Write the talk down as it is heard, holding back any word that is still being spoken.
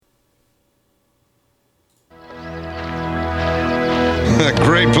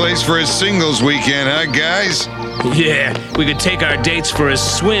Great place for a singles weekend, huh, guys? Yeah, we could take our dates for a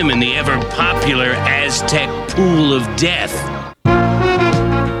swim in the ever-popular Aztec Pool of Death.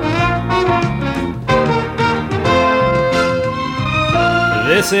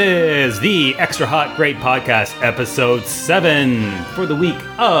 This is the Extra Hot Great Podcast, episode 7 for the week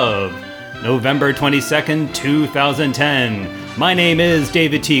of November 22nd, 2010. My name is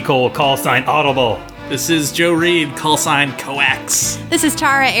David T. Cole, call sign Audible. This is Joe Reed, call sign Coax. This is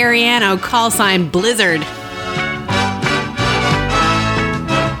Tara Ariano, call sign Blizzard.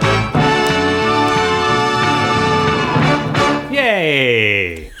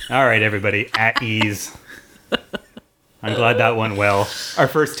 Yay! All right, everybody, at ease. I'm glad that went well. Our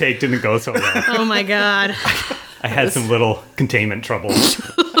first take didn't go so well. Oh my god. I had some little containment troubles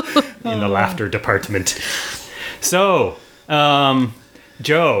in the laughter department. So,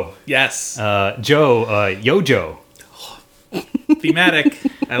 Joe. Yes. Joe. Thematic.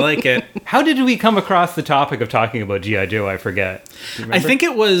 I like it. How did we come across the topic of talking about G.I. Joe? I forget. I think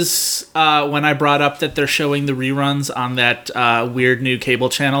it was when I brought up that they're showing the reruns on that weird new cable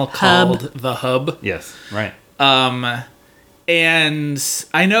channel called The Hub. Yes, right. And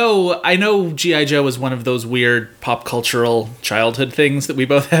I know G.I. Joe is one of those weird pop cultural childhood things that we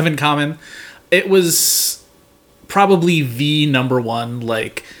both have in common. It was probably the number one,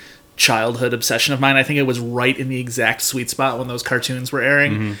 childhood obsession of mine. I think it was right in the exact sweet spot when those cartoons were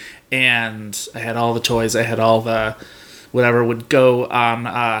airing. Mm-hmm. And I had all the toys. I had all the whatever would go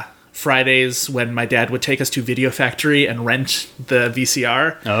on Fridays when my dad would take us to Video Factory and rent the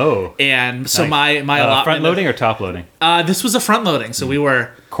VCR. Oh. And so nice. my allotment... front loading or top loading? This was a front loading, so we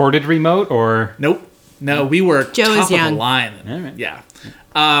were... Corded remote or... Nope. No, we were Joe top is young. of the line. All right. Yeah.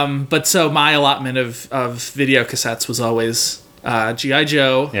 But so my allotment of video cassettes was always G.I.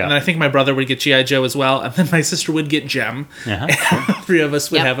 Joe. Yeah. And then I think my brother would get G.I. Joe as well. And then my sister would get Gem. Uh-huh. And the three of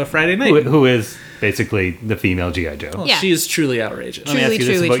us would have a Friday night. Who is basically the female G.I. Joe. Well, Yeah. she is truly outrageous. Let me ask you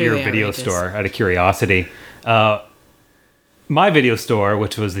this about your video outrageous. store, out of curiosity. My video store,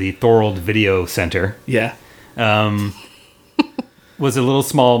 which was the Thorold Video Center, Yeah. was a little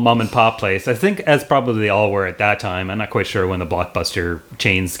small mom and pop place. I think, as probably all were at that time. I'm not quite sure when the Blockbuster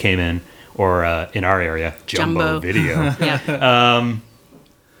chains came in, or in our area, Jumbo Video. Yeah.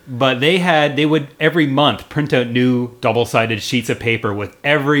 But they would every month print out new double-sided sheets of paper with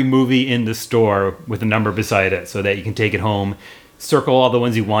every movie in the store with a number beside it, so that you can take it home, circle all the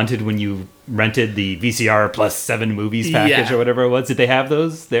ones you wanted when you rented the VCR plus 7 movies package or whatever it was. Did they have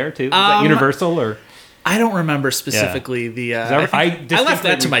those there too? Was that Universal or? I don't remember specifically the... I left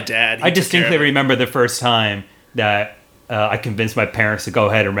that to my dad. I distinctly remember the first time that I convinced my parents to go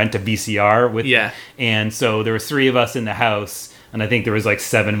ahead and rent a VCR with me. And so there was 3 of us in the house, and I think there was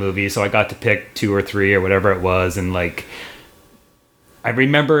 7 movies, so I got to pick 2 or 3 or whatever it was, and I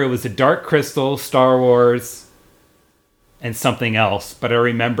remember it was The Dark Crystal, Star Wars, and something else, but I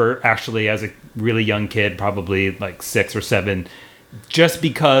remember actually as a really young kid, probably 6 or 7, just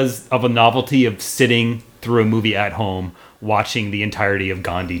because of a novelty of sitting through a movie at home, watching the entirety of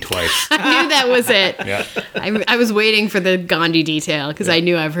Gandhi twice. I knew that was it. Yeah. I was waiting for the Gandhi detail because I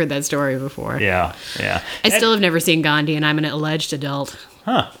knew I've heard that story before. Yeah. I still have never seen Gandhi, and I'm an alleged adult.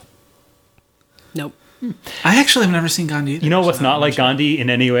 Huh. Nope. I actually have never seen Gandhi either. You know what's not like Gandhi in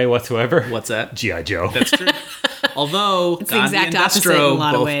any way whatsoever? What's that? G.I. Joe. That's true. Although It's the Gandhi exact and opposite in a Destro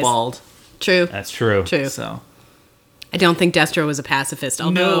lot of both ways. bald. True. That's true. True. So... I don't think Destro was a pacifist,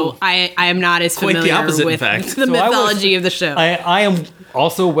 although No. I am not as Quite the familiar opposite, in with fact. the mythology of the show. I am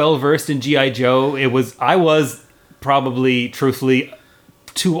also well versed in G.I. Joe. I was probably, truthfully,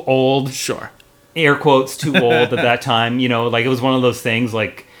 too old. Sure. Air quotes, too old at that time. It was one of those things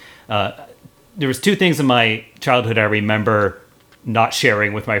there was 2 things in my childhood I remember not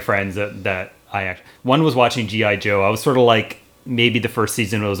sharing with my friends that one was watching G.I. Joe. I was sort of maybe the first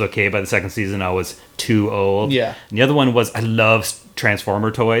season was okay. By the second season, I was too old. Yeah. And the other one was I loved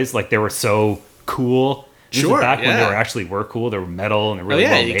Transformer toys. They were so cool. This Sure, is back when yeah. they were cool. They were metal and they were really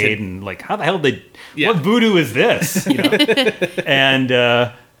yeah, well you made. could- And how the hell did Yeah. what voodoo is this? And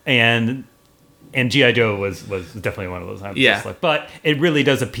G.I. Joe was definitely one of those. I was Yeah. just but it really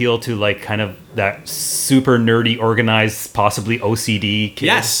does appeal to kind of that super nerdy, organized, possibly OCD kid.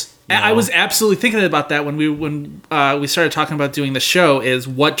 Yes. I was absolutely thinking about that when we started talking about doing the show, is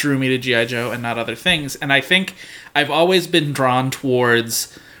what drew me to G.I. Joe and not other things. And I think I've always been drawn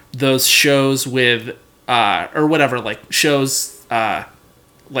towards those shows with, or whatever, shows,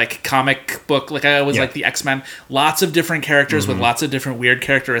 comic book, I always liked the X-Men. Lots of different characters with lots of different weird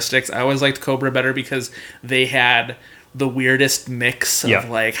characteristics. I always liked Cobra better because they had the weirdest mix of,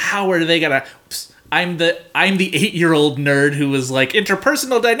 how are they gonna... I'm the 8-year-old nerd who was like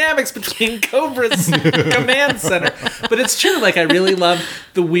interpersonal dynamics between Cobra's command center. But it's true. Like, I really love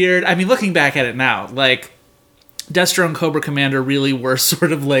the weird. I mean, looking back at it now, like, Destro and Cobra Commander really were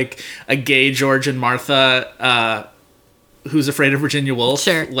sort of like a gay George and Martha Who's Afraid of Virginia Woolf,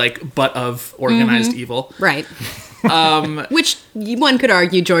 sure. like, but of organized evil. Right. Which one could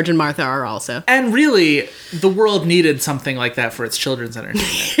argue George and Martha are also. And really, the world needed something like that for its children's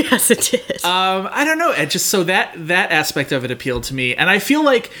entertainment. Yes, it did. I don't know. It just so that aspect of it appealed to me, and I feel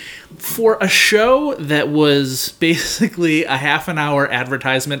like for a show that was basically a half an hour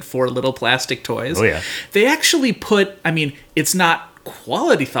advertisement for little plastic toys, they actually put. I mean, it's not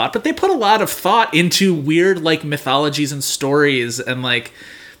quality thought, but they put a lot of thought into weird like mythologies and stories and like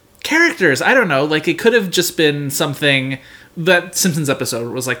characters. I don't know, like it could have just been something. That Simpsons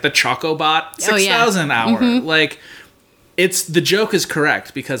episode was like the Chocobot 6,000 hour. Mm-hmm. Like, it's the joke is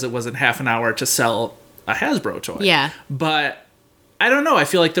correct because it wasn't half an hour to sell a Hasbro toy. Yeah, but I don't know. I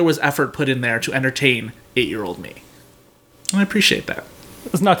feel like there was effort put in there to entertain 8-year-old me, and I appreciate that.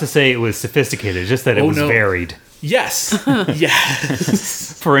 It's not to say it was sophisticated, just that it was varied. Yes.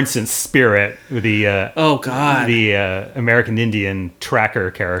 Yes. For instance, Spirit, the the American Indian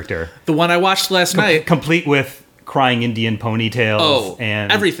tracker character, the one I watched last night, complete with crying Indian ponytails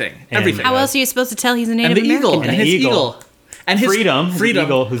and everything. How else are you supposed to tell he's a Native American? And his eagle. And his Freedom,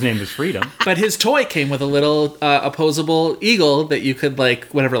 eagle, whose name is Freedom. But his toy came with a little opposable eagle that you could like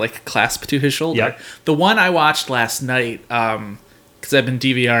clasp to his shoulder. Yep. The one I watched last night, because I've been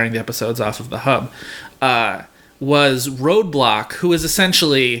DVRing the episodes off of the hub, was Roadblock, who is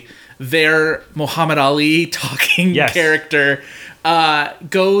essentially their Muhammad Ali talking character.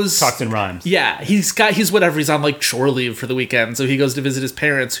 Talks and rhymes. Yeah, he's whatever. He's on like shore leave for the weekend, so he goes to visit his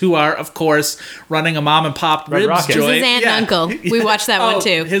parents, who are of course running a mom and pop ribs Rocket. joint. His aunt and uncle. We watched that one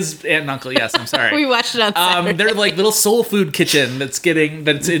too. His aunt and uncle. Yes, I'm sorry. We watched it on Saturday. They're like little soul food kitchen that's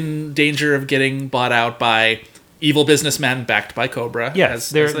in danger of getting bought out by evil businessmen backed by Cobra.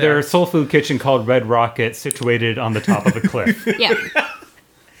 Yes, they're a soul food kitchen called Red Rocket, situated on the top of a cliff. Yeah.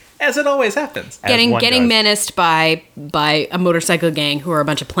 As it always happens. Getting menaced by a motorcycle gang who are a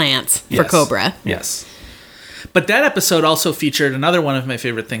bunch of plants for Cobra. Yes. But that episode also featured another one of my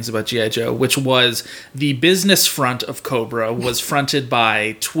favorite things about G.I. Joe, which was the business front of Cobra was fronted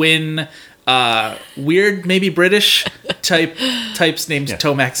by twin, weird, maybe British types named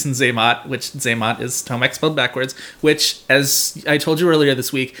Tomax and Zaymot, which Zaymot is Tomax spelled backwards, which, as I told you earlier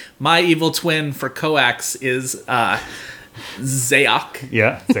this week, my evil twin for coax is... Zayok.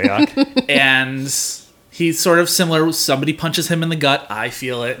 Yeah, Zayok. And he's sort of similar. Somebody punches him in the gut. I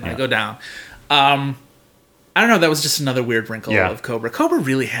feel it. And I go down. I don't know. That was just another weird wrinkle of Cobra. Cobra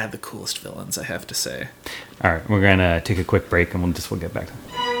really had the coolest villains, I have to say. All right, we're going to take a quick break and we'll get back to it.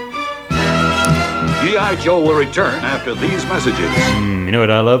 G.I. Joe will return after these messages. You know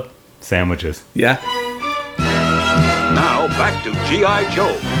what I love? Sandwiches. Yeah. Now, back to G.I.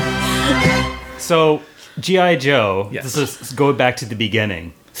 Joe. So... G.I. Joe, this is go back to the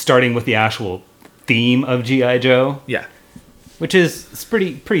beginning, starting with the actual theme of G.I. Joe. Yeah. Which is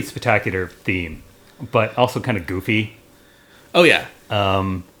pretty spectacular theme, but also kind of goofy. Oh, yeah.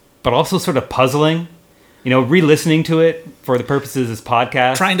 But also sort of puzzling. You know, re-listening to it for the purposes of this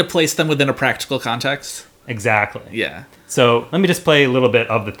podcast. Trying to place them within a practical context. Exactly. Yeah. So let me just play a little bit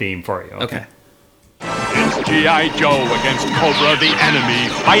of the theme for you. Okay. It's G.I. Joe against Cobra, the enemy,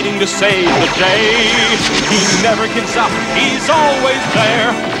 fighting to save the day. He never gives up, he's always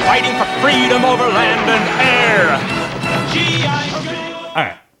there, fighting for freedom over land and air. G.I. Joe. All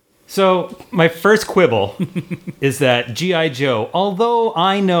right. So my first quibble is that G.I. Joe, although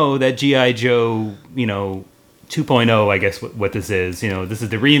I know that G.I. Joe, 2.0, I guess what this is. This is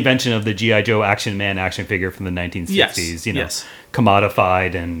the reinvention of the G.I. Joe action man action figure from the 1960s. Yes.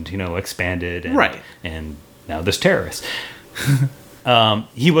 Commodified and, expanded. And, right. And now there's terrorists.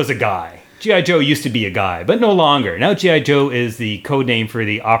 He was a guy. G.I. Joe used to be a guy, but no longer. Now G.I. Joe is the code name for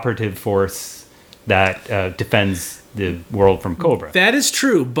the operative force that defends the world from Cobra. That is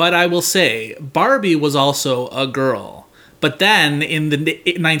true, but I will say Barbie was also a girl. But then, in the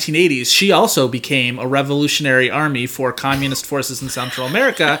 1980s, she also became a revolutionary army for communist forces in Central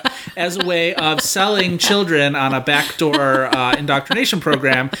America as a way of selling children on a backdoor indoctrination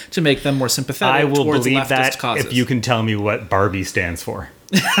program to make them more sympathetic towards leftist causes. I will believe that if you can tell me what Barbie stands for.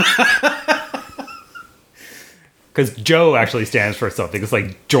 Because Joe actually stands for something. It's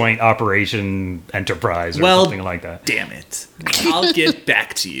like Joint Operation Enterprise or something like that. Damn it. I'll get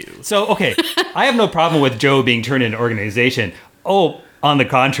back to you. So, okay. I have no problem with Joe being turned into an organization. Oh, on the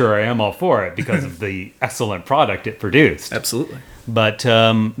contrary, I'm all for it because of the excellent product it produced. Absolutely. But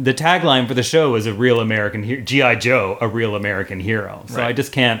the tagline for the show is a real American hero. G.I. Joe, a real American hero. So I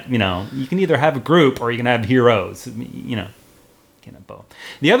just can't, you can either have a group or you can have heroes. Can't have both.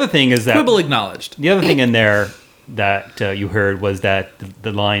 The other thing is that... Quibble acknowledged. The other thing in there that you heard was that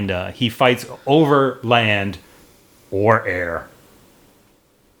the line, he fights over land or air.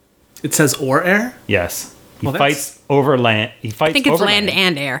 It says or air? Yes. He fights over land. I think it's land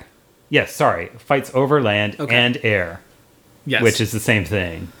and air. Yes, sorry. Fights over land and air. Yes. Which is the same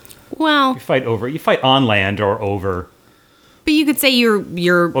thing. Well, you fight on land or over. But you could say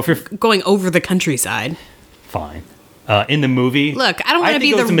you're going over the countryside. Fine. In the movie, look, I don't want to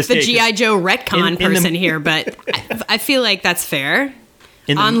be the G.I. Joe retcon person here, but I feel like that's fair.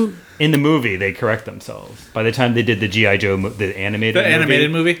 In the movie, they correct themselves. By the time they did the G.I. Joe, the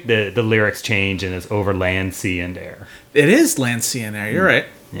animated movie, the lyrics change and it's over land, sea, and air. It is land, sea, and air. You're right.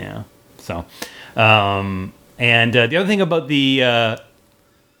 Yeah. So, and the other thing about the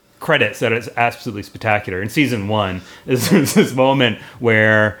credits that is absolutely spectacular in season 1 is there's this moment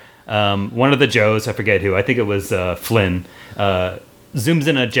where one of the Joes, I forget who, I think it was Flynn, zooms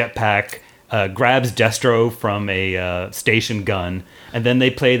in a jetpack, grabs Destro from a station gun, and then they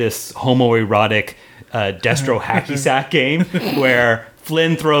play this homoerotic Destro hacky sack game where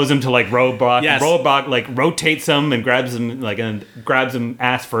Flynn throws him to Robot. Yes. Robot rotates him and grabs him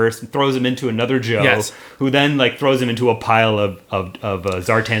ass first and throws him into another Joe, who then throws him into a pile of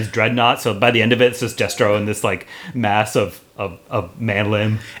Zartan's dreadnought. So by the end of it, it's just Destro in this mass of man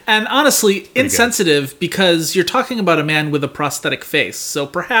limb. And honestly, insensitive because you're talking about a man with a prosthetic face. So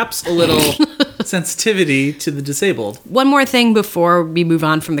perhaps a little sensitivity to the disabled. One more thing before we move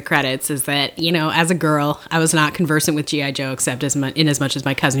on from the credits is that, as a girl, I was not conversant with G.I. Joe except as much as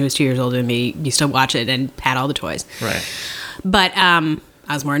my cousin who was 2 years older than me used to watch it and had all the toys. Right. But I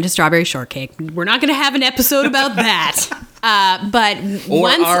was more into Strawberry Shortcake. We're not going to have an episode about that.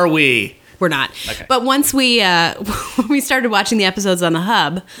 Are we? We're not. Okay. But once we when we started watching the episodes on the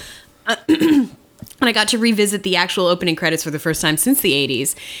hub, and I got to revisit the actual opening credits for the first time since the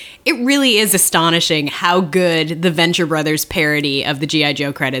 80s, it really is astonishing how good the Venture Brothers parody of the G.I.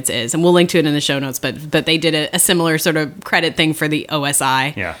 Joe credits is. And we'll link to it in the show notes, but they did a similar sort of credit thing for the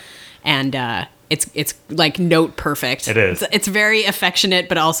OSI. Yeah. And it's note perfect. It is. It's very affectionate,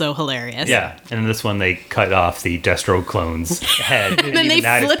 but also hilarious. Yeah, and in this one they cut off the Destro clone's head, and then they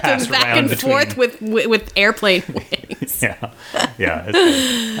flipped him back and forth with airplane wings. Yeah.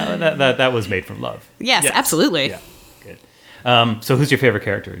 That was made from love. Yes, absolutely. Yeah, good. So who's your favorite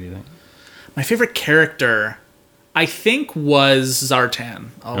character? Do you think? My favorite character, I think, was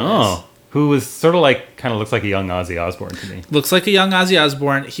Zartan. Always. Oh. Who was sort of kind of looks like a young Ozzy Osbourne to me. Looks like a young Ozzy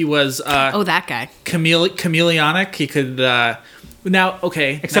Osbourne. He was... that guy. Chameleonic. He could... I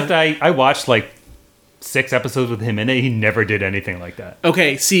watched 6 episodes with him in it. He never did anything like that.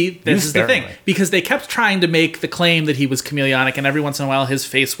 Okay, see, this is the thing. Because they kept trying to make the claim that he was chameleonic, and every once in a while his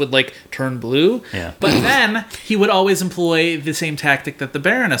face would, turn blue. Yeah. But then he would always employ the same tactic that the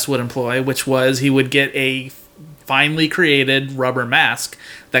Baroness would employ, which was he would get a finely created rubber mask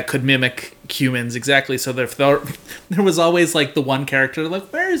that could mimic humans exactly. So there was always the one character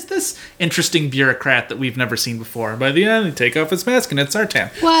where is this interesting bureaucrat that we've never seen before? By the end, they take off his mask and it's Zartan.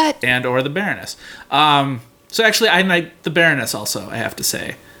 What? And or the Baroness. So actually, the Baroness also, I have to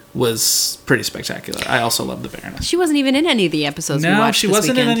say, was pretty spectacular. I also love the Baroness. She wasn't even in any of the episodes we watched. No, she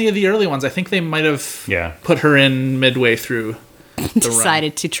wasn't in any of the early ones. I think they might have put her in midway through.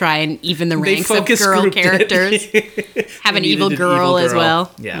 Decided to try and even the ranks of girl characters. Have an evil girl as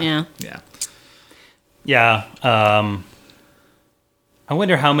well. Yeah. I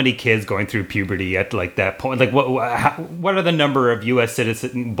wonder how many kids going through puberty at that point. What are the number of U.S.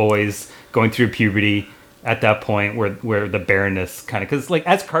 citizen boys going through puberty at that point where the Baroness kind of, because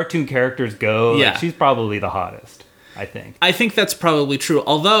as cartoon characters go, she's probably the hottest. I think that's probably true.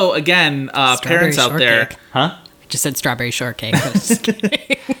 Although again, parents out there, huh? Just said Strawberry Shortcake.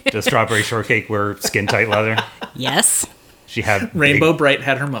 Does Strawberry Shortcake wear skin tight leather? Yes. She had Rainbow Bright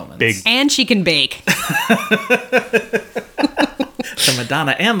had her moments. And she can bake. The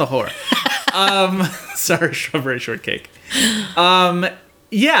Madonna and the whore. Sorry, Strawberry Shortcake.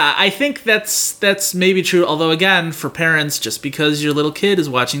 Yeah, I think that's maybe true. Although again, for parents, just because your little kid is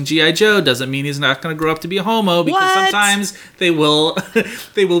watching G.I. Joe doesn't mean he's not going to grow up to be a homo. Because sometimes they will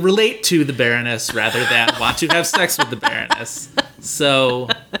relate to the Baroness rather than want to have sex with the Baroness. So,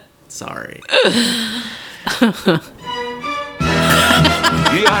 sorry.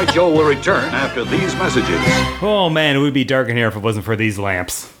 G.I. Joe will return after these messages. Oh man, it would be dark in here if it wasn't for these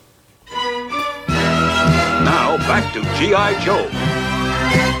lamps. Now back to G.I. Joe.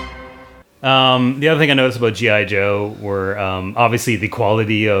 The other thing I noticed about GI Joe were obviously the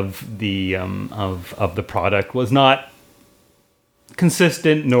quality of the product was not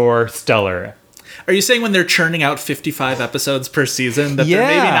consistent nor stellar. Are you saying when they're churning out 55 episodes per season that they're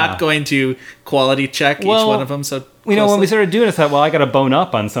maybe not going to quality check each one of them? So you know, when we started doing this, I thought, well, I got to bone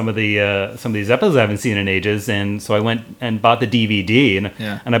up on some of these episodes I haven't seen in ages, and so I went and bought the DVD,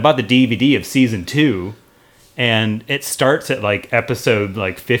 and I bought the DVD of season 2. And it starts at like episode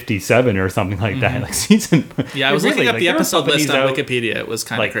like 57 or something like that. Like season. Yeah, I was looking up the episode list on Wikipedia. It was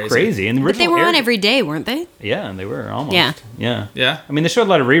kind of crazy. And but they were on every day, weren't they? Yeah, and they were almost. Yeah. I mean, they showed a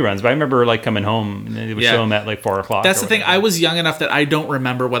lot of reruns, but I remember like coming home and they would show them at like 4 o'clock. That's the thing. I was young enough that I don't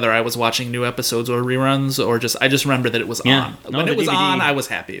remember whether I was watching new episodes or reruns or I just remember that it was on. When it was DVD on, I was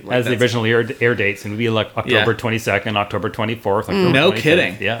happy. As the original air dates, and it would be like October 22nd, October 24th. October no 25th.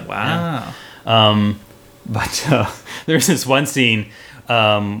 kidding. Yeah. Wow. But there's this one scene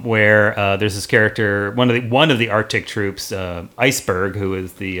where there's this character, one of the Arctic troops, Iceberg, who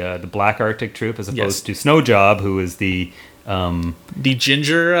is the Black Arctic troop, as opposed to Snowjob, who is the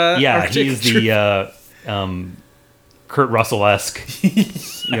ginger. Arctic he's troop. the Kurt Russell-esque,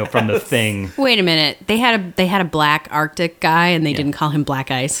 from The Thing. Wait a minute, they had a Black Arctic guy, and they didn't call him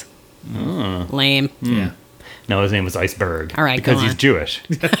Black Ice. Lame. Yeah. No, his name was Iceberg. All right, because he's Jewish.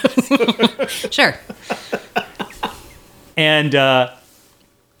 Sure. And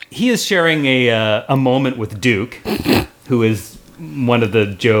he is sharing a moment with Duke, who is one of the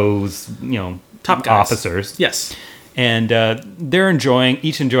Joe's top guys. officers. Yes. And they're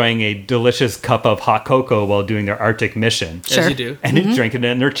each enjoying a delicious cup of hot cocoa while doing their Arctic mission. Sure. As you do. And he's drinking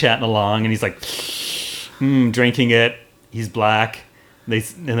it, and they're chatting along, and he's like, drinking it. He's black. And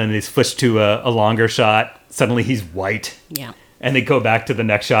then they switch to a longer shot. Suddenly he's white. Yeah. And they go back to the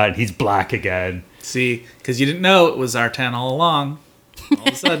next shot, and he's black again. See, because you didn't know it was Zartan all along. All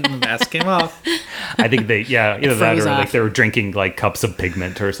of a sudden, the mask came off. I think either that or like they were drinking like cups of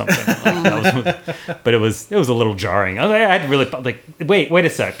pigment or something. But it was a little jarring. I had really like wait a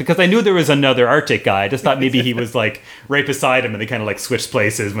sec, because I knew there was another Arctic guy. I just thought maybe he was like right beside him, and they kind of like switched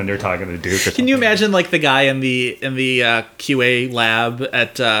places when they're talking to Duke. Or something. Can you imagine like the guy in the QA lab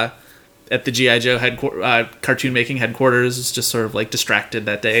at the GI Joe cartoon making headquarters was just sort of like distracted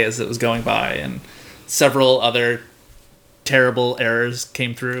that day as it was going by, and several other terrible errors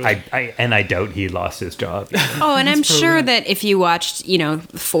came through. I doubt he lost his job. Oh, and I'm sure that if you watched,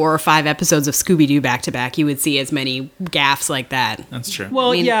 4 or 5 episodes of Scooby-Doo back to back, you would see as many gaffes like that. That's true.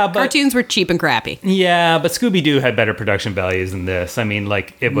 Well, but cartoons were cheap and crappy. Yeah, but Scooby-Doo had better production values than this. I mean,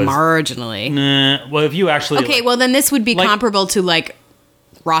 like it was marginally. Well, if you actually well then this would be comparable to like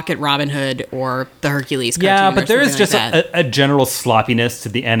Rocket Robin Hood or the Hercules cartoon. Yeah, but there is just like a general sloppiness to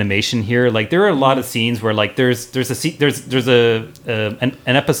the animation here. Like there are a lot of scenes where like there's an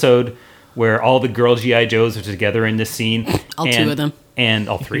episode where all the girl GI Joes are together in this scene. All 2 of them. And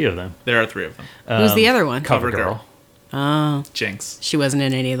all 3 of them. There are 3 of them. Who's the other one? Cover Girl. Oh. Jinx. She wasn't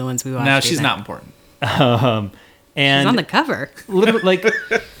in any of the ones we watched. No, she's not important. And she's on the cover. Literally, like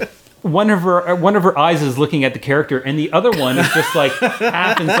one of her eyes is looking at the character, and the other one is just like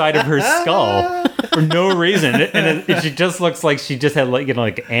half inside of her skull for no reason, and she just looks like she just had like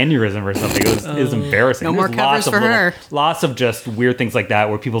aneurysm or something. It was embarrassing. No more covers for her. Lots of just weird things like that,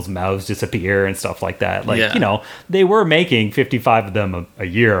 where people's mouths disappear and stuff like that. Like they were making 55 of them a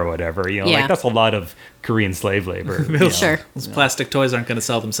year or whatever. Like that's a lot of Korean slave labor. Sure. Those plastic toys aren't going to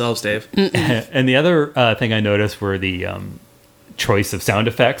sell themselves, Dave. And the other thing I noticed were the choice of sound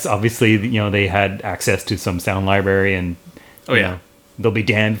effects. Obviously, they had access to some sound library, and they'll be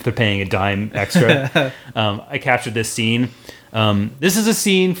damned if they're paying a dime extra. I captured this scene. This is a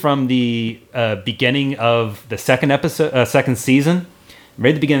scene from the beginning of the second season. Right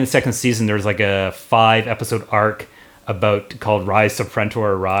at the beginning of the second season, there was like a 5-episode arc called Rise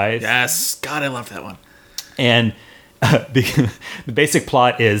Subfrontor Rise. Yes, God, I love that one. And the basic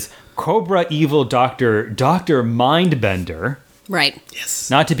plot is Cobra evil Dr. Mindbender. Right. Yes.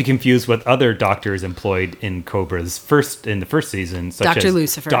 Not to be confused with other doctors employed in Cobra's in the first season, such Dr. as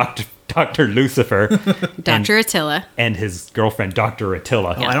Lucifer. Dr. Lucifer, Dr. Attila, and his girlfriend Dr.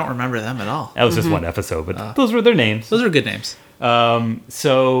 Attila. Oh, I don't remember them at all. That was just one episode, but those were their names. Those are good names.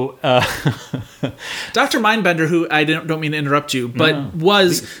 So Dr. Mindbender, who I don't mean to interrupt you, but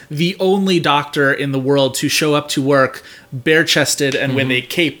was the only doctor in the world to show up to work bare-chested and with a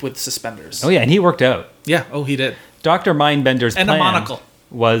cape with suspenders. Oh yeah, and he worked out. Yeah, he did. Dr. Mindbender's and plan a monocle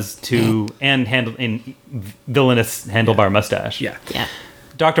was to and villainous handlebar mustache. Yeah.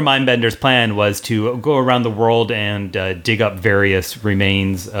 Dr. Mindbender's plan was to go around the world and dig up various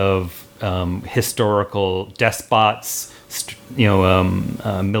remains of historical despots,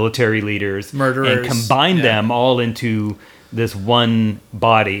 military leaders, murderers, and combine them all into this one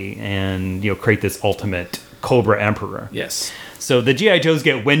body and create this ultimate Cobra Emperor. Yes. So the G.I. Joes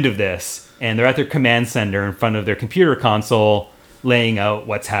get wind of this, and they're at their command center in front of their computer console, laying out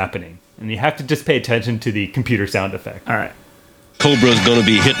what's happening. And you have to just pay attention to the computer sound effect. All right. Cobra's gonna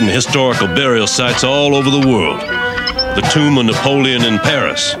be hitting historical burial sites all over the world. The tomb of Napoleon in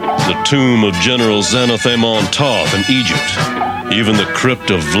Paris, the tomb of General Xanthopy Montauf in Egypt, even the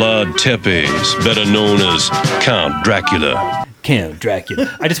crypt of Vlad Tepes, better known as Count Dracula. Count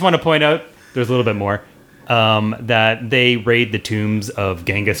Dracula. I just want to point out, there's a little bit more, that they raid the tombs of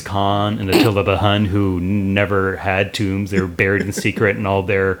Genghis Khan and Attila the Hun, who never had tombs. They were buried in secret, and all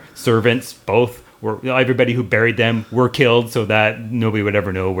their servants, both were, everybody who buried them were killed, so that nobody would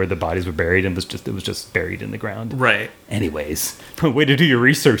ever know where the bodies were buried, and it was just buried in the ground. Right. Anyways, way to do your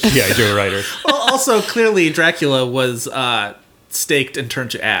research, G.I. Joe writers. Well, also, clearly, Dracula was staked and turned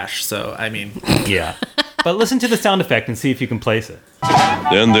to ash, so, I mean... Yeah. But listen to the sound effect and see if you can place it.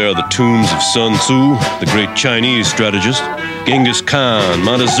 Then there are the tombs of Sun Tzu, the great Chinese strategist, Genghis Khan,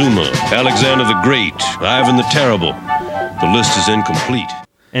 Montezuma, Alexander the Great, Ivan the Terrible. The list is incomplete.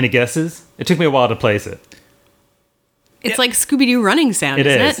 Any guesses? It took me a while to place it. It's like Scooby-Doo running sound,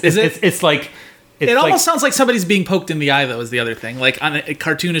 isn't it? Is it? It's like... It almost sounds like somebody's being poked in the eye, though, is the other thing. Like, on a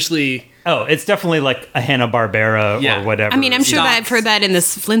cartoonishly... Oh, it's definitely like a Hanna-Barbera or whatever. I mean, I'm sure that I've heard that in the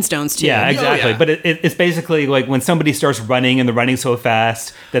Flintstones, too. Yeah, exactly. Oh, yeah. But it's basically like when somebody starts running and they're running so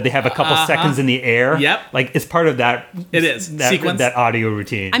fast that they have a couple seconds in the air. Yep. Like, it's part of that... It is. Sequence. That audio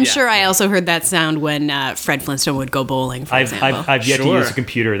routine. I'm sure I also heard that sound when Fred Flintstone would go bowling, for example. I've yet to use a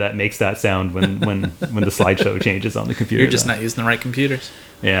computer that makes that sound when the slideshow changes on the computer. You're just not using the right computers.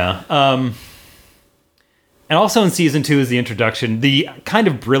 Yeah. And also in season 2 is the introduction, the kind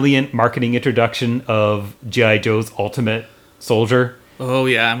of brilliant marketing introduction of G.I. Joe's Ultimate Soldier. Oh,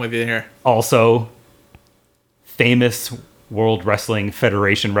 yeah, I'm with you here. Also, famous World Wrestling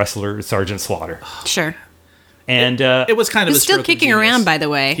Federation wrestler Sergeant Slaughter. Sure. And it was kind of He's still kicking around, by the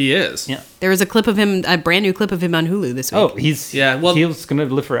way. He is. Yeah. There was a clip of him, a brand new clip of him on Hulu this week. Oh, he's going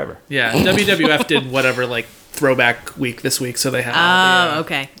to live forever. Yeah, WWF did whatever, like, throwback week this week, so they had...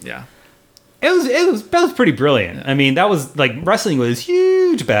 okay. Yeah. That was pretty brilliant. I mean, that was like wrestling was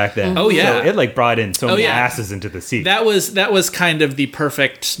huge back then. Oh yeah, so it like brought in so many asses into the seat. That was kind of the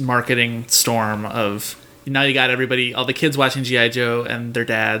perfect marketing storm of now you got everybody, all the kids watching G.I. Joe and their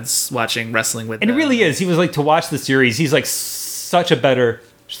dads watching wrestling with them. And it really is. He was like, to watch the series, he's like such a better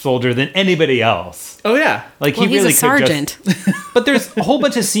soldier than anybody else. Oh yeah, like well, he really he's a sergeant. But there's a whole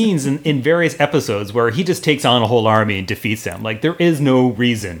bunch of scenes in various episodes where he just takes on a whole army and defeats them. Like there is no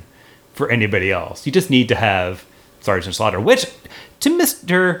reason for anybody else. You just need to have Sergeant Slaughter, which, to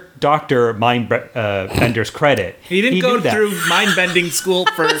Mr. Dr. Mindbender's credit, he didn't go through mind-bending school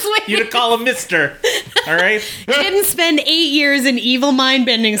for you to call him Mr. All right? He didn't spend 8 years in evil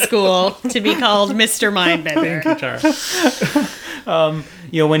mind-bending school to be called Mr. Mindbender.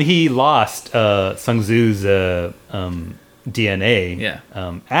 When he lost Sun Tzu's DNA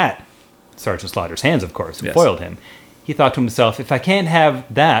at Sergeant Slaughter's hands, of course, who foiled him, he thought to himself, if I can't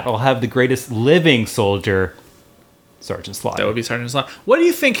have that, I'll have the greatest living soldier, Sergeant Slaughter. That would be Sergeant Slaughter. What do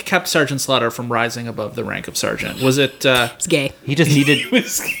you think kept Sergeant Slaughter from rising above the rank of sergeant? Was it... It's gay. He just needed... He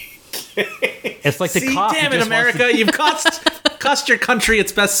was gay. It's like the cop. Damn it, America. You've cost your country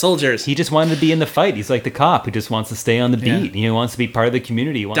its best soldiers. He just wanted to be in the fight. He's like the cop who just wants to stay on the beat. He wants to be part of the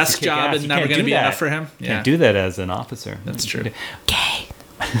community. He wants Desk to kick job ass. is never going to be enough for him. You can't do that as an officer. That's true. Gay.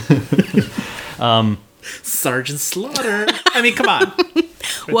 Sergeant Slaughter. I mean, come on.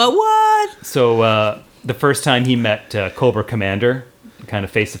 What? So the first time he met Cobra Commander, kind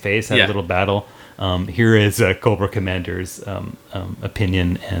of face to face, had a little battle. Here is Cobra Commander's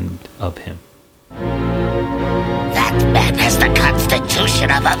opinion and of him. That man has the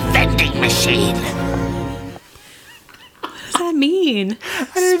constitution of a vending machine. What does that mean? I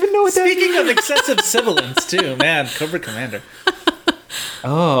don't even know what that means. Speaking of excessive sibilance, too, man, Cobra Commander.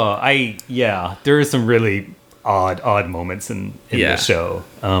 There are some really odd moments in the show.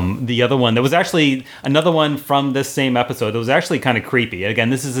 The other one, there was actually another one from this same episode that was actually kind of creepy. Again,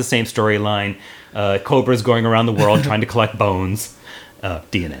 this is the same storyline. Cobra's going around the world trying to collect bones,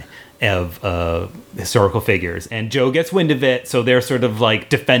 DNA, of historical figures. And Joe gets wind of it, so they're sort of like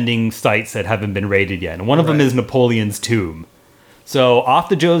defending sites that haven't been raided yet. And one of them is Napoleon's tomb. So off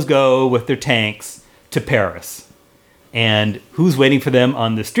the Joes go with their tanks to Paris. And who's waiting for them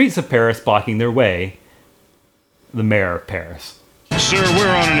on the streets of Paris, blocking their way? The mayor of Paris. Sir,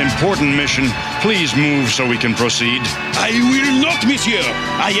 we're on an important mission. Please move so we can proceed. I will not, monsieur.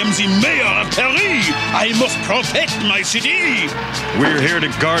 I am the mayor of Paris. I must protect my city. We're here to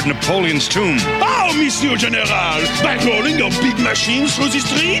guard Napoleon's tomb. How, Monsieur General? By rolling your big machines through the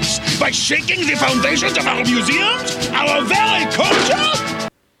streets? By shaking the foundations of our museums? Our very culture?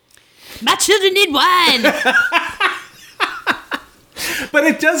 My children need wine. But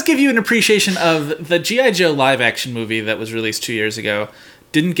it does give you an appreciation of the G.I. Joe live action movie that was released 2 years ago.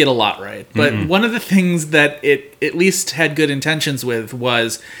 Didn't get a lot right. But one of the things that it at least had good intentions with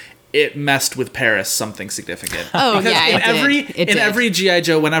was it messed with Paris something significant. Oh, because yeah, in every G.I.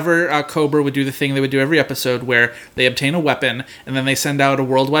 Joe, whenever Cobra would do the thing they would do every episode where they obtain a weapon and then they send out a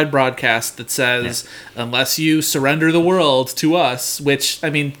worldwide broadcast that says, unless you surrender the world to us, which, I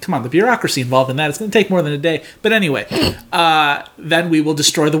mean, come on, the bureaucracy involved in that, it's going to take more than a day. But anyway, then we will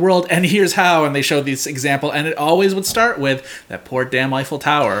destroy the world, and here's how. And they showed this example, and it always would start with that poor damn Eiffel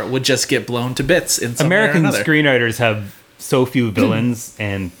Tower would just get blown to bits in some American way or another. screenwriters have so few villains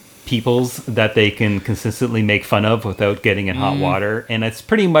and peoples that they can consistently make fun of without getting in hot water, and it's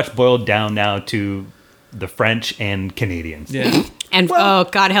pretty much boiled down now to the French and Canadians. Yeah. And oh,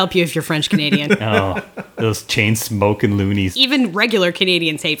 God help you if you're French Canadian. Oh, those chain smoking loonies Even regular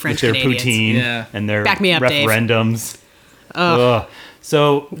Canadians hate French with their Canadians. poutine Yeah. and their Back me up, Dave. referendums. Ugh.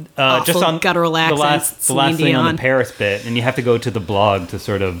 So just Awful on guttural the accents, last Celine thing on Dion. the Paris bit, and you have to go to the blog to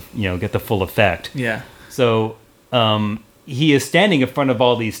sort of get the full effect. Yeah. So he is standing in front of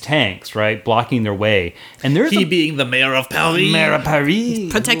all these tanks, right, blocking their way, and there's He being the mayor of Paris. Mayor of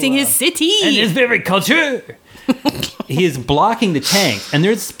Paris Protecting his city. and his very culture. He is blocking the tank, and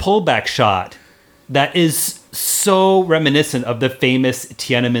there's this pullback shot that is so reminiscent of the famous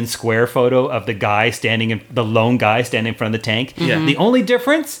Tiananmen Square photo of the lone guy standing in front of the tank. Yeah. The only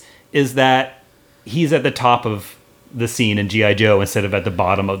difference is that he's at the top of the scene in G.I. Joe instead of at the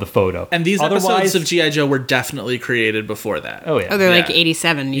bottom of the photo. And these episodes of G.I. Joe were definitely created before that. Oh, yeah. Oh, they're Yeah. like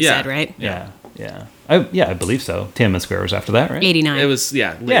 87, you said, right? Yeah. I believe so. Tiananmen Square was after that, right? 89. It was, late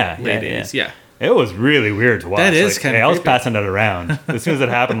 80s. Yeah. It was really weird to watch. That is kinda I was creepy. passing it around. As soon as it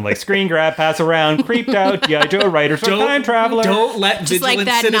happened, I'm like, screen grab, pass around, creeped out, G.I. Joe writers, time traveler. Don't let Just Vigilant like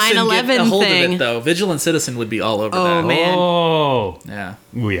that Citizen 9/11 get a hold thing. of it, though. Vigilant Citizen would be all over Oh, that. man. Oh. Yeah.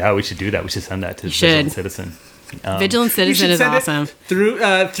 Ooh, yeah, we should do that. We should send that to should. Vigilant Citizen. Vigilant You Citizen should is send it awesome.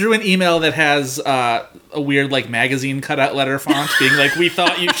 through an email that has a weird like magazine cutout letter font being like, we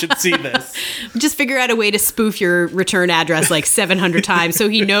thought you should see this. Just figure out a way to spoof your return address like 700 times so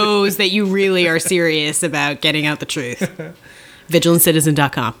he knows that you really are serious about getting out the truth.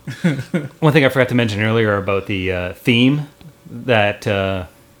 VigilantCitizen.com. One thing I forgot to mention earlier about the theme that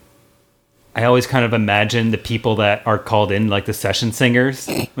I always kind of imagine the people that are called in, like the session singers,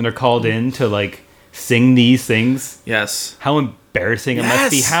 when they're called in to like sing these things. Yes. How embarrassing it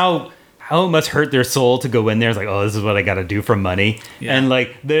must be. Yes. How it must hurt their soul to go in there. It's like, oh, this is what I got to do for money. Yeah. And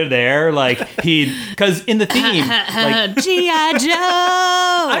like they're there, like because in the theme, like G.I.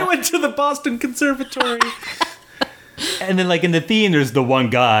 Joe! I went to the Boston Conservatory. and then like in the theme, there's the one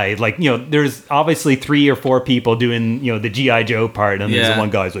guy. Like there's obviously 3 or 4 people doing the G.I. Joe part, and there's Yeah. the one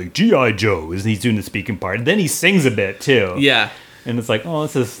guy's like G.I. Joe, and he's doing the speaking part. And then he sings a bit too. Yeah. And it's like, oh,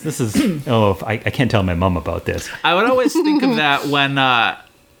 this is oh, I can't tell my mom about this. I would always think of that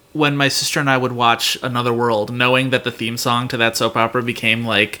when my sister and I would watch Another World, knowing that the theme song to that soap opera became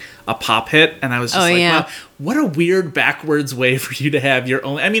like a pop hit, and I was just wow, what a weird backwards way for you to have your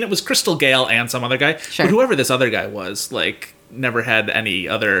own. I mean, it was Crystal Gale and some other guy, Sure. but whoever this other guy was, like, never had any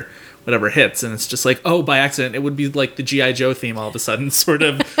other whatever hits, and it's just like, oh, by accident, it would be like the G.I. Joe theme all of a sudden sort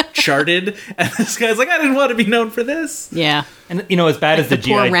of charted, and this guy's like, I didn't want to be known for this. Yeah. And as bad as The the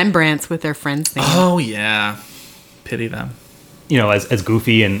poor G.I. Rembrandts with their friends thing. Oh yeah, pity them. As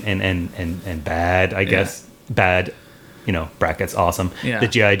goofy and bad, I guess. Bad, brackets awesome. Yeah. The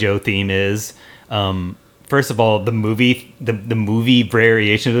G.I. Joe theme is. First of all, the movie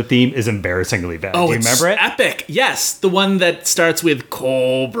variation of the theme is embarrassingly bad. Oh, do you remember it? Epic. Yes, the one that starts with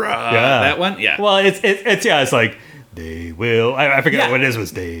Cobra. Yeah. That one. Yeah. Well, it's like they will. I forget Yeah. what it is.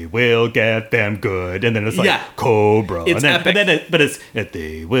 Was they will get them good, and then it's like Yeah. Cobra. It's epic. And then but it's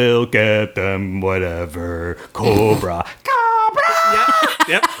they will get them whatever Cobra.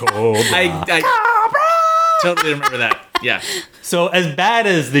 Yep. Cobra. I totally remember that. Yeah. So as bad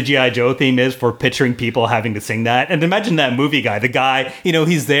as the G.I. Joe theme is for picturing people having to sing that, and imagine that movie guy, the guy,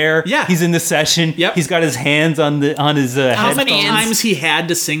 he's there, Yeah. he's in the session, Yep. he's got his hands on his How many headphones. times he had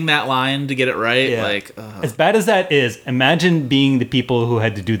to sing that line to get it right? Yeah. Like, As bad as that is, imagine being the people who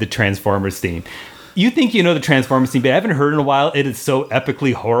had to do the Transformers theme. you think you know the Transformers theme, but I haven't heard in a while. It is so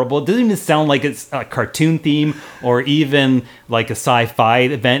epically horrible. It doesn't even sound like it's a cartoon theme or even like a sci-fi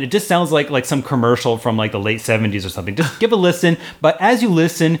event. It just sounds like some commercial from like the late 70s or something. Just give a listen. But as you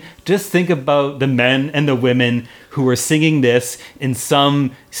listen, just think about the men and the women who are singing this in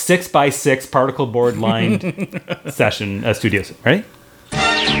some 6x6 particle board lined studio. Ready?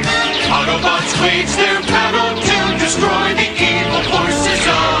 Autobots wage their battle to destroy the evil forces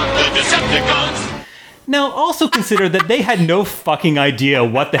of the Decepticons. Now, also consider that they had no fucking idea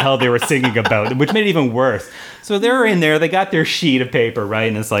what the hell they were singing about, which made it even worse. So they're in there, they got their sheet of paper, right?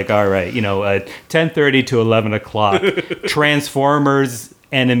 And it's like, all right, 10:30 to 11 o'clock, Transformers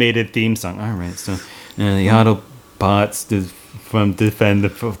animated theme song. All right, so the Autobots defend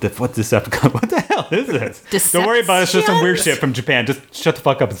what's Decepticon? What the hell is this? Don't worry about it. It's just some weird shit from Japan. Just shut the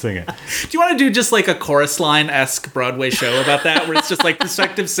fuck up and sing it. Do you want to do just like a chorus line-esque Broadway show about that, where it's just like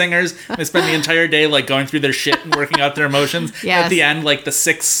prospective singers, and they spend the entire day like going through their shit and working out their emotions? Yes. At the end, like the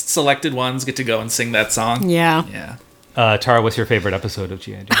 6 selected ones get to go and sing that song. Yeah. Tara, what's your favorite episode of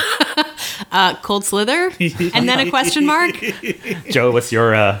G.I. Joe? Cold Slither, and then a question mark. Joe, what's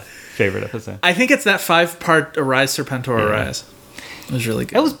your favorite episode? I think it's that 5-part Arise Serpentor Arise. It was really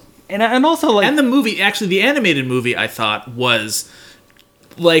good. It was, and also like, and the movie, actually, the animated movie, I thought was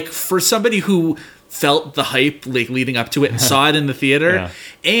like, for somebody who felt the hype like leading up to it and saw it in the theater,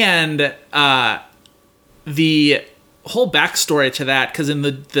 and the whole backstory to that, because in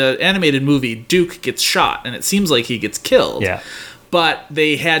the animated movie, Duke gets shot, and it seems like he gets killed. Yeah. But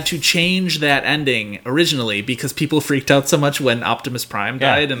they had to change that ending originally because people freaked out so much when Optimus Prime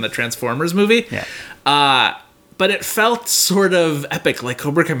died in the Transformers movie. Yeah. But it felt sort of epic, like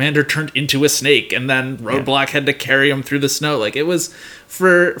Cobra Commander turned into a snake, and then Roadblock had to carry him through the snow. Like, it was,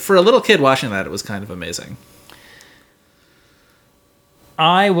 for a little kid watching that, it was kind of amazing.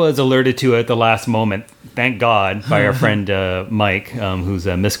 I was alerted to it at the last moment, thank God, by our friend Mike, who's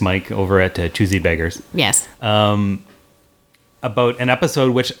Miss Mike over at Choosy Beggars. Yes. About an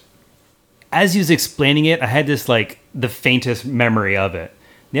episode which, as he was explaining it, I had this, like, the faintest memory of it.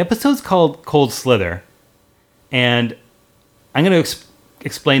 The episode's called Cold Slither, and I'm going to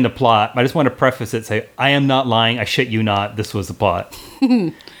explain the plot, but I just want to preface it, say, I am not lying, I shit you not, this was the plot.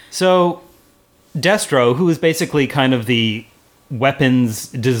 So, Destro, who is basically kind of the weapons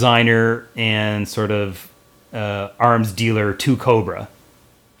designer and sort of arms dealer to Cobra.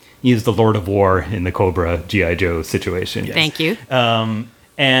 He's the Lord of War in the Cobra G.I. Joe situation. Yes. Thank you.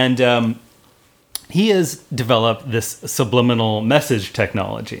 And he has developed this subliminal message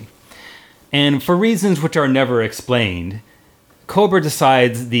technology. And for reasons which are never explained, Cobra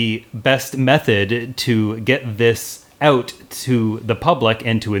decides the best method to get this out to the public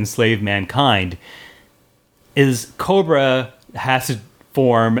and to enslave mankind is Cobra has to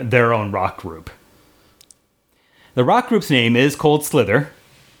form their own rock group. The rock group's name is Cold Slither.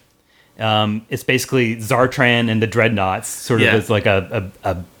 It's basically Zartran and the Dreadnoughts, sort of as like a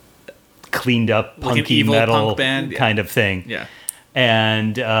cleaned up, like punky metal punk band kind of thing. Yeah.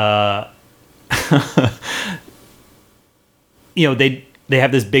 And they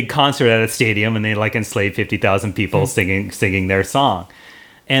have this big concert at a stadium, and they like enslave 50,000 people singing their song.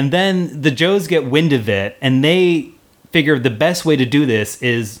 And then the Joes get wind of it, and they figure the best way to do this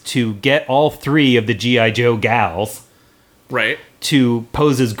is to get all 3 of the G.I. Joe gals to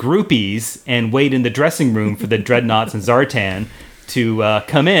pose as groupies and wait in the dressing room for the Dreadnoughts and Zartan to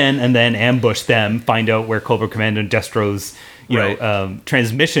come in and then ambush them, find out where Cobra Commander and Destro's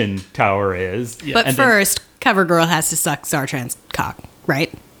transmission tower is. Yeah. But first, CoverGirl has to suck Zartran's cock,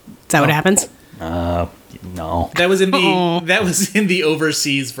 right? Is that what happens? No. That was in the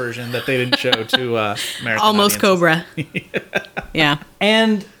overseas version that they didn't show to American Almost audiences. Cobra. Yeah.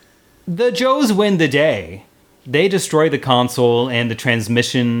 And the Joes win the day. They destroy the console, and the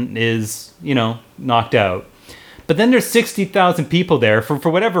transmission is, knocked out. But then there's 60,000 people there. For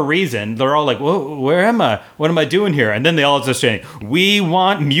whatever reason, they're all like, whoa, where am I? What am I doing here? And then they all just saying, we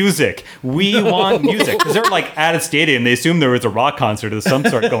want music. We want music. Because they're like at a stadium. They assume there was a rock concert of some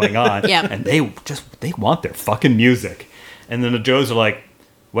sort going on. Yep. And they want their fucking music. And then the Joes are like,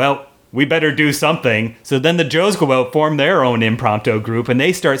 well, we better do something. So then the Joes go out, form their own impromptu group, and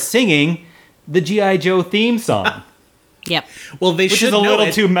they start singing the G.I. Joe theme song. Yep. Well, they Which should is a know little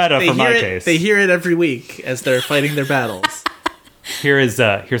it. too meta They for my hear it- taste. They hear it every week as they're fighting their battles. Here's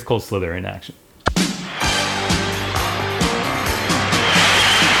Cold Slither in action. We're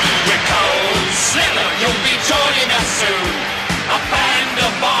Cold Slither, you'll be joining us soon. A band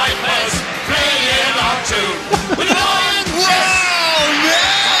of vipers playing our tune. With lion Wow,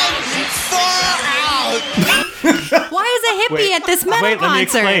 man! Far out! Why is a hippie at this metal Wait, let me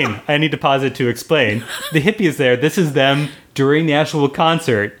concert? explain. I need to pause it to explain. The hippie is there. This is them during the actual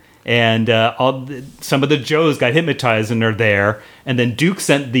concert. And some of the Joes got hypnotized and are there. And then Duke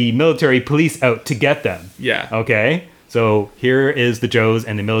sent the military police out to get them. Yeah. Okay? So here is the Joes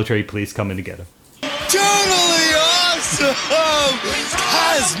and the military police coming to get them. Totally awesome!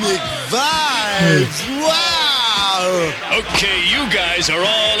 Cosmic vibes! Wow! Okay, you guys are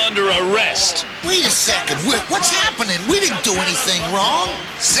all under arrest. Wait a second, what's happening? We didn't do anything wrong.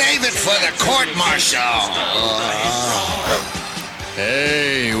 Save it for the court-martial.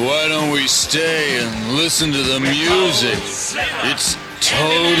 Hey, why don't we stay and listen to the music? It's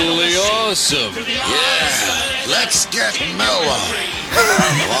totally awesome. Yeah, let's get mellow.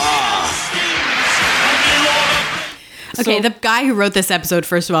 Wow. Okay, the guy who wrote this episode,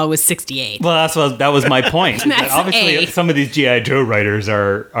 first of all, was 68. Well, that was my point. That's Obviously, A. some of these G.I. Joe writers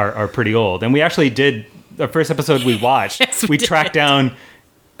are pretty old. And we actually did, the first episode we watched, Yes, we we tracked did. down,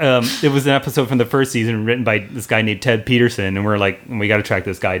 it was an episode from the first season written by this guy named Ted Peterson. And we're like, we got to track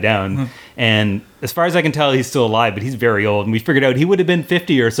this guy down. Mm-hmm. And as far as I can tell, he's still alive, but he's very old. And we figured out he would have been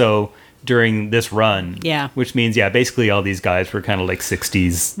 50 or so during this run. Yeah. Which means, basically all these guys were kind of like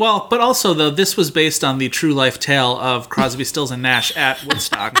 60s. Well, but also, though, this was based on the true life tale of Crosby, Stills, and Nash at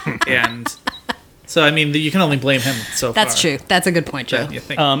Woodstock. And so, I mean, you can only blame him so far. That's true. That's a good point, Joe. You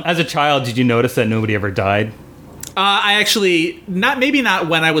think. As a child, did you notice that nobody ever died? I actually, maybe not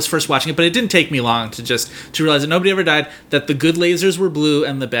when I was first watching it, but it didn't take me long to realize that nobody ever died, that the good lasers were blue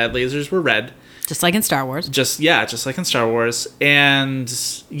and the bad lasers were red. Just like in Star Wars. Just like in Star Wars. And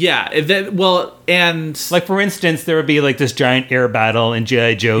like, for instance, there would be like this giant air battle and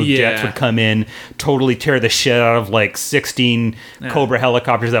G.I. Joe jets would come in, totally tear the shit out of like 16 Cobra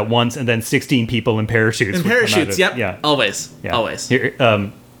helicopters at once, and then 16 people in parachutes. Yep. Always. Yeah. Always. Here,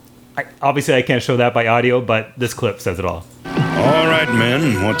 obviously, I can't show that by audio, but this clip says it all. All right,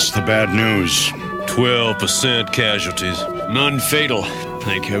 men, what's the bad news? 12% casualties. None fatal,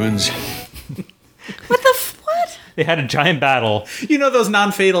 thank heavens. What? They had a giant battle. You know those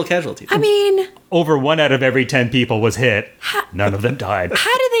non-fatal casualties. I mean, over 1 out of every 10 people was hit. None of them died.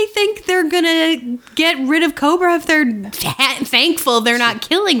 how do they think they're gonna get rid of Cobra if they're thankful they're not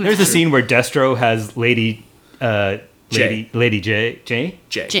killing them? There's a scene where Destro has Lady J.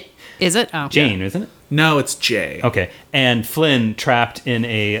 Is it? Oh. Jane, isn't it? No, it's Jay. Okay. And Flynn trapped in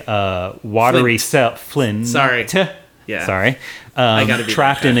a watery cell. Flynn. Sorry. Yeah. Sorry. I gotta be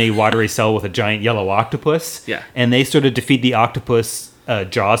trapped in a watery cell with a giant yellow octopus. Yeah. And they sort of defeat the octopus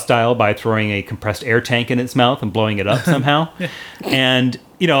Jaw style by throwing a compressed air tank in its mouth and blowing it up somehow. And,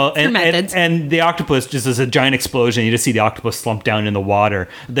 and the octopus just is a giant explosion. You just see the octopus slump down in the water.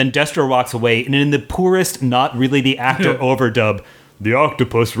 Then Destro walks away, and in the poorest, not really the actor overdub, the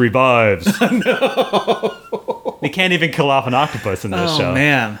octopus revives. No. They can't even kill off an octopus in this show. Oh,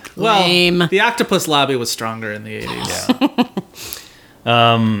 man. Lame. Well, the octopus lobby was stronger in the 80s.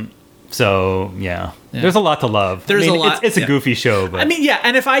 Yeah. So, yeah. There's a lot to love. There's a lot. It's a goofy show. But I mean, yeah,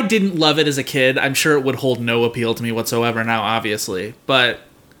 and if I didn't love it as a kid, I'm sure it would hold no appeal to me whatsoever now, obviously. But,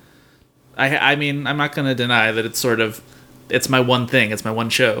 I mean, I'm not going to deny that it's my one thing. It's my one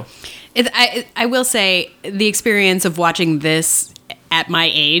show. I will say, the experience of watching this at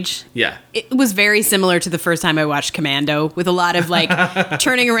my age, it was very similar to the first time I watched Commando, with a lot of like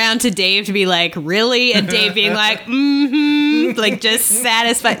turning around to Dave to be like, really? And Dave being like, like just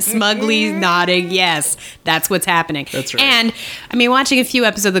satisfied, smugly nodding, yes, that's what's happening. That's right. And I mean, watching a few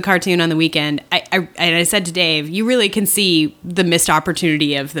episodes of the cartoon on the weekend, I said to Dave, you really can see the missed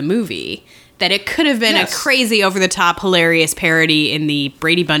opportunity of the movie. That it could have been a crazy, over-the-top, hilarious parody in the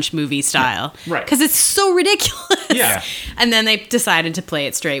Brady Bunch movie style. Right. Because it's so ridiculous. Yeah. And then they decided to play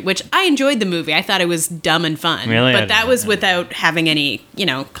it straight, which I enjoyed the movie. I thought it was dumb and fun. Really? But that was without having any,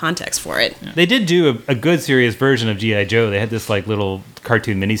 context for it. They did do a good serious version of G.I. Joe. They had this like little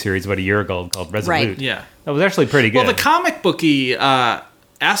cartoon miniseries about a year ago called Resolute. Right. Yeah. That was actually pretty good. Well, the comic booky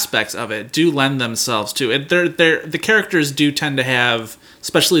aspects of it do lend themselves to it. The characters do tend to have,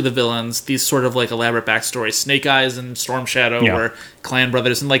 especially the villains, these sort of like elaborate backstories. Snake Eyes and Storm Shadow were clan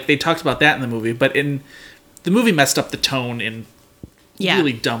brothers, and like they talked about that in the movie. But in the movie, messed up the tone in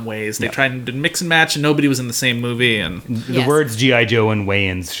really dumb ways. They tried to mix and match, and nobody was in the same movie. And the words G.I. Joe and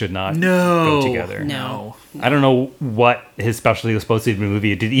Wayans should not go together. No. I don't know what his specialty was supposed to be in the movie.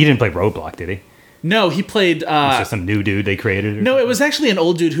 He didn't play Roadblock, did he? No, he played. It's just some new dude they created. No, it was actually an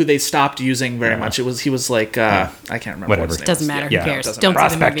old dude who they stopped using very much. He was like I can't remember. Whatever. What his name Doesn't was. matter. Yeah. Who cares? Doesn't Don't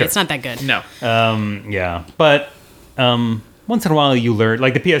matter. see the movie. It's not that good. No. Yeah, but once in a while you learn,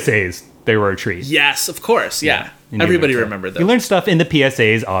 like the PSAs. they were a treat. Yes, of course. Yeah. Everybody remembered those. You learn stuff in the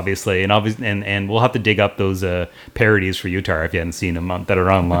PSAs, obviously, and we'll have to dig up those parodies for Utah if you haven't seen them that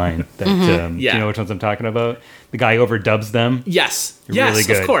are online. Do you know which ones I'm talking about? The guy overdubs them. Yes. They're yes, really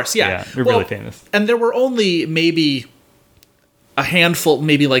good. Of course. Yeah. They're really famous. And there were only maybe a handful,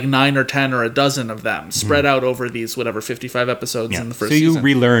 maybe like 9 or 10 or a dozen of them spread out over these 55 episodes in the first season. So you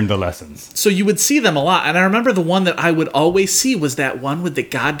relearn the lessons. So you would see them a lot. And I remember the one that I would always see was that one with the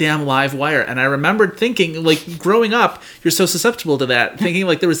goddamn live wire. And I remembered thinking, like, growing up, you're so susceptible to that, thinking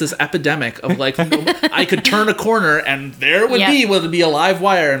like there was this epidemic of like, I could turn a corner and there would be a live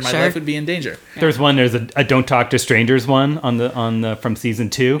wire and my life would be in danger. There's a Don't Talk to Strangers one on the from season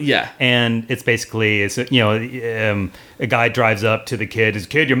 2. Yeah. And it's basically, a guy drives up to the kid. His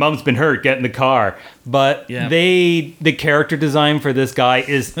kid, your mom's been hurt. Get in the car. But the character design for this guy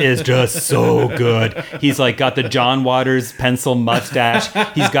is just so good. He's like got the John Waters pencil mustache.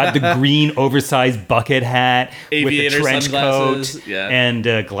 He's got the green oversized bucket hat Aviator with the trench coat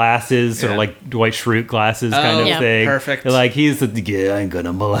and glasses, sort of like Dwight Schrute glasses kind of thing. Perfect. Like he's I'm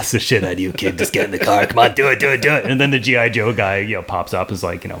gonna molest the shit out of you, kid. Just get in the car. Come on, do it. And then the G.I. Joe guy, pops up, is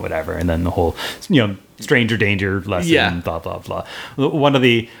like, whatever. And then the whole, stranger danger lesson, blah blah blah.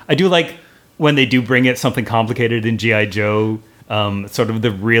 I do like when they do bring it something complicated in G.I. Joe, sort of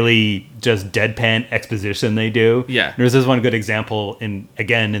the really just deadpan exposition they do. Yeah. There's this one good example in the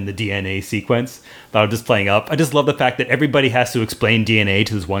DNA sequence that I'm just playing up. I just love the fact that everybody has to explain DNA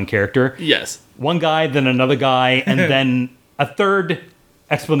to this one character. Yes. One guy, then another guy, and then a third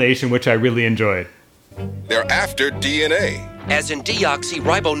explanation, which I really enjoyed. They're after DNA. As in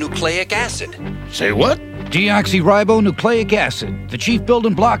deoxyribonucleic acid. Say what? Deoxyribonucleic acid, the chief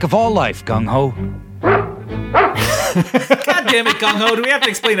building block of all life, gung-ho. God damn it, gung-ho. Do we have to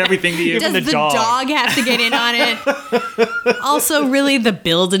explain everything to you? Does the dog have to get in on it? Also, really, the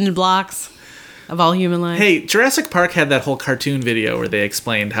building blocks of all human life. Hey, Jurassic Park had that whole cartoon video where they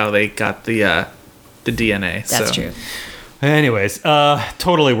explained how they got the DNA. That's true. Anyways,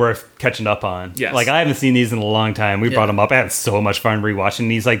 totally worth catching up on. Yes. Like, I haven't seen these in a long time. We brought them up. I had so much fun rewatching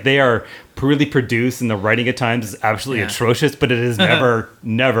these. Like, they are poorly produced, and the writing at times is absolutely atrocious, but it is never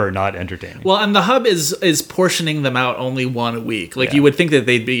not entertaining. Well, and the Hub is portioning them out only one a week. Like, you would think that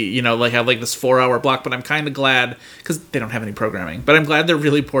they'd be, have like this 4-hour block, but I'm kind of glad, because they don't have any programming, but I'm glad they're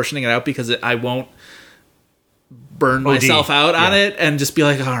really portioning it out, because I won't burn myself out on it and just be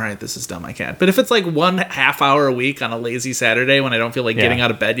like, all right, this is dumb, I can't. But if it's like 1.5 hour a week on a lazy Saturday when I don't feel like getting out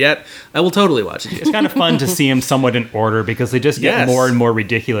of bed yet, I will totally watch it. It's kind of fun to see them somewhat in order, because they just get more and more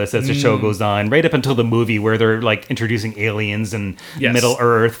ridiculous as the show goes on, right up until the movie where they're like introducing aliens and Middle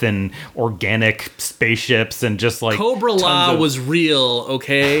Earth and organic spaceships and just like Cobra Life was real,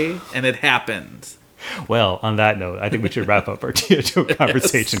 okay? And it happened. Well, on that note, I think we should wrap up our G.I. Joe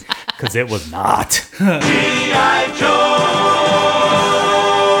conversation, because it was not. G.I. Joe!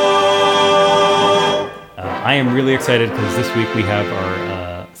 I am really excited because this week we have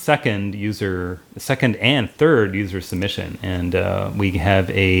our second and third user submission, and we have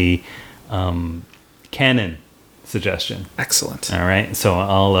a canon suggestion. Excellent. All right, so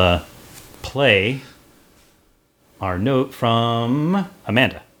I'll play our note from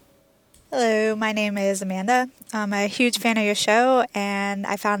Amanda. Hello, my name is Amanda. I'm a huge fan of your show, and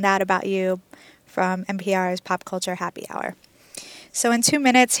I found out about you from NPR's Pop Culture Happy Hour. So in 2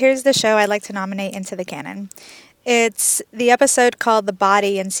 minutes, here's the show I'd like to nominate into the canon. It's the episode called The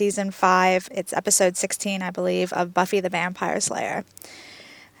Body in Season 5. It's episode 16, I believe, of Buffy the Vampire Slayer.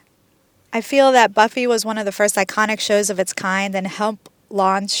 I feel that Buffy was one of the first iconic shows of its kind and helped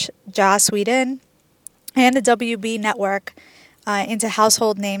launch Joss Whedon and the WB network into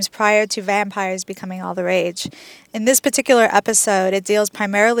household names prior to vampires becoming all the rage. In this particular episode, it deals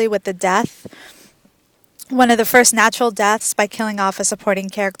primarily with the death, one of the first natural deaths by killing off a supporting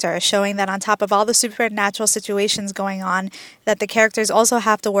character, showing that on top of all the supernatural situations going on, that the characters also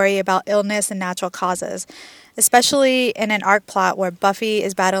have to worry about illness and natural causes, especially in an arc plot where Buffy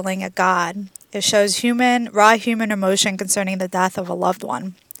is battling a god. It shows raw human emotion concerning the death of a loved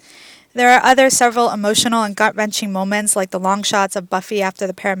one. There are several emotional and gut-wrenching moments, like the long shots of Buffy after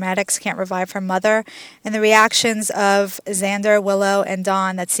the paramedics can't revive her mother, and the reactions of Xander, Willow, and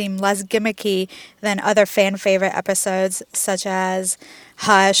Dawn that seem less gimmicky than other fan-favorite episodes, such as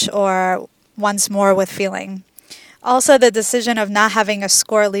Hush or Once More with Feeling. Also, the decision of not having a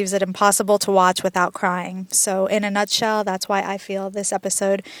score leaves it impossible to watch without crying. So, in a nutshell, that's why I feel this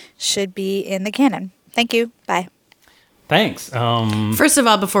episode should be in the canon. Thank you. Bye. Thanks. First of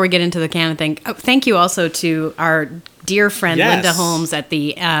all, before we get into the canon thing, thank you also to our dear friend Yes. Linda Holmes at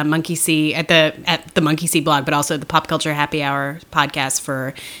the Monkey See at the Monkey See blog, but also the Pop Culture Happy Hour podcast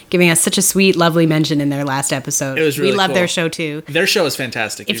for giving us such a sweet, lovely mention in their last episode. It was really we love cool. their show too. Their show is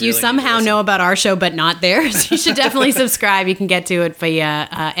fantastic. If you somehow know about our show but not theirs, you should definitely subscribe. You can get to it via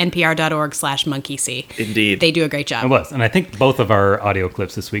npr.org/monkeysee. Indeed. They do a great job. It was. And I think both of our audio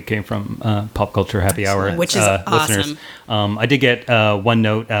clips this week came from Pop Culture Happy Hour Which is listeners. awesome. I did get one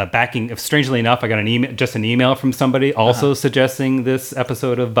note backing. Strangely enough, I got an email from somebody also suggesting this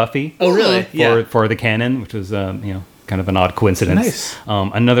episode of Buffy. Oh, really? For the canon, which was kind of an odd coincidence. Nice.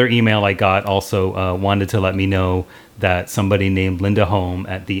 Another email I got also wanted to let me know that somebody named Linda Holm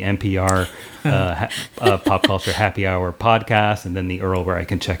at the NPR Pop Culture Happy Hour podcast, and then the Earl, where I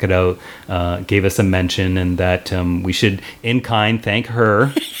can check it out, gave us a mention, and that we should in kind thank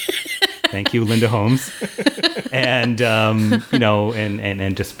her. Thank you, Linda Holmes, and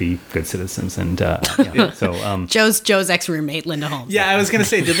and just be good citizens. And so Joe's ex-roommate, Linda Holmes. Yeah, I was gonna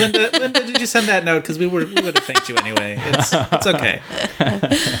say, Linda, did you send that note? Because we would have thanked you anyway. It's okay.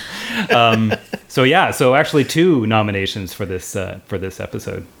 So actually 2 nominations for this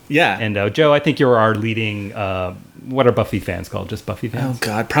episode. Yeah. And Joe, I think you're our leading. What are Buffy fans called? Just Buffy fans? Oh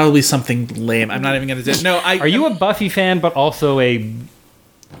God, probably something lame. I'm not even gonna do it. No, Are you a Buffy fan, but also a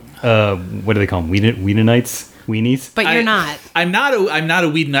what do they call them? Weenies? But you're not. I'm not a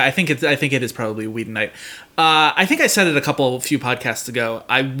Whedonite. I think it is probably a Whedonite. I think I said it a few podcasts ago.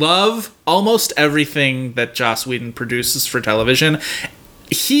 I love almost everything that Joss Whedon produces for television.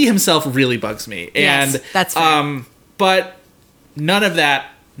 He himself really bugs me. Yes, and that's fair. But none of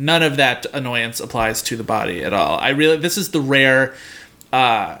that annoyance applies to the body at all. This is the rare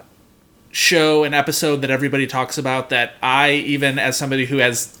show and episode that everybody talks about that I, even as somebody who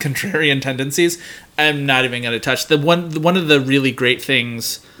has contrarian tendencies, I'm not even going to touch. One of the really great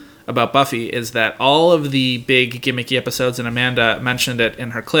things about Buffy is that all of the big gimmicky episodes, and Amanda mentioned it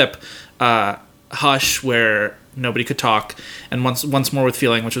in her clip, Hush, where nobody could talk, and Once More with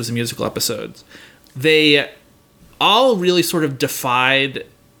Feeling, which was the musical episodes, they all really sort of defied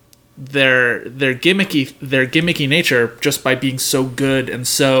their gimmicky nature just by being so good, and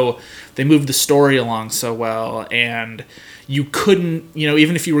so they moved the story along so well, and you couldn't,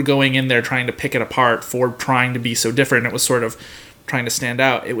 even if you were going in there trying to pick it apart for trying to be so different, it was sort of trying to stand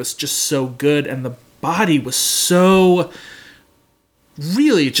out. It was just so good, and the body was so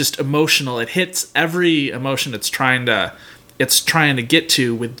really just emotional. It hits every emotion it's trying to get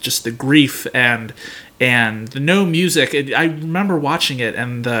to with just the grief and the no music. I remember watching it,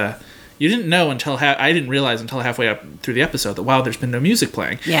 and you didn't know until I didn't realize until halfway up through the episode that, wow, there's been no music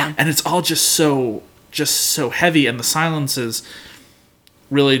playing. Yeah. And it's all just so heavy, and the silences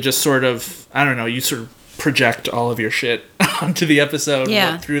really just sort of, I don't know, you sort of project all of your shit onto the episode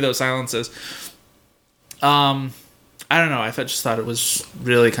through those silences. I don't know. I just thought it was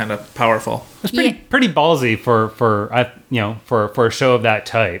really kind of powerful. It's pretty ballsy for a show of that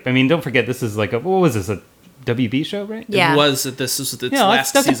type. I mean, don't forget, this is like what was this, a WB show, right? Yeah. It was. This was its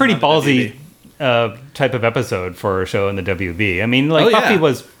last that's a pretty season ballsy type of episode for a show in the WB. I mean, Buffy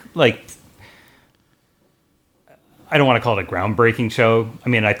was like, I don't want to call it a groundbreaking show. I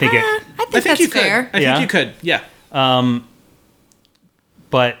mean, I think I think that's fair. I think you could. Yeah.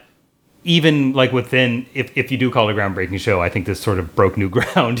 But even like within, if you do call it a groundbreaking show, I think this sort of broke new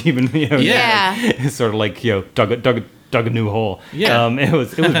ground. Even it's sort of like dug a new hole. Yeah.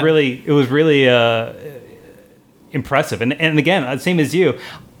 It was really impressive. And again, same as you,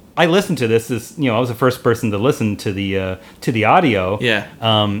 I listened to this. I was the first person to listen to the audio. Yeah.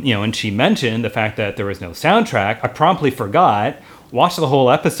 And she mentioned the fact that there was no soundtrack. I promptly forgot. Watched the whole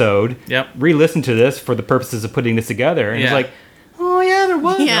episode. Yep. Re-listened to this for the purposes of putting this together, and it's like, oh yeah, there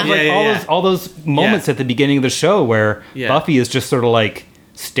was. Yeah. Like all those moments at the beginning of the show where Buffy is just sort of like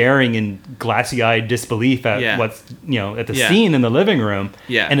staring in glassy-eyed disbelief at what's at the scene in the living room.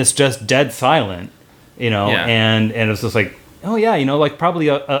 Yeah. And it's just dead silent. And it's just like, oh yeah, like probably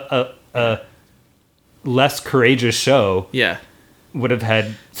a less courageous show. Yeah. Would have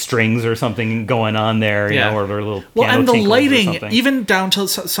had strings or something going on there, or a little piano and the tinkles or lighting, something. even down to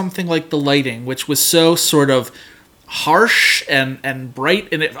something like the lighting, which was so sort of harsh and bright,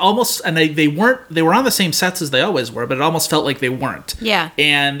 and it almost, and they were on the same sets as they always were, but it almost felt like they weren't. Yeah.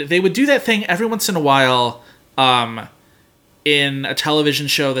 And they would do that thing every once in a while, in a television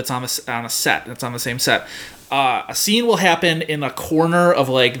show that's on a set, that's on the same set. A scene will happen in a corner of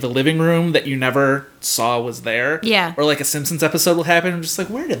like the living room that you never saw was there. Yeah. Or like a Simpsons episode will happen. I'm just like,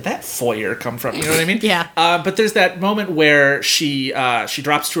 where did that foyer come from? You know what I mean? Yeah. But there's that moment where she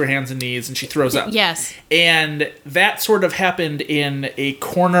drops to her hands and knees and she throws up. Yes. And that sort of happened in a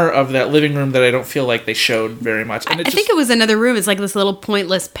corner of that living room that I don't feel like they showed very much. And I think it was another room. It's like this little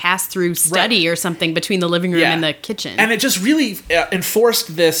pointless pass-through study or something between the living room and the kitchen. And it just really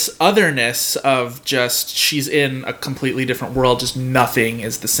enforced this otherness of just she's in a completely different world. Just nothing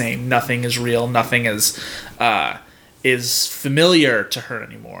is the same. Nothing is real. Nothing is familiar to her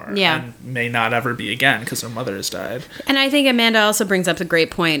anymore. Yeah. And may not ever be again because her mother has died. And I think Amanda also brings up a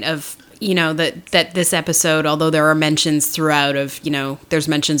great point of, that this episode, although there are mentions throughout of, there's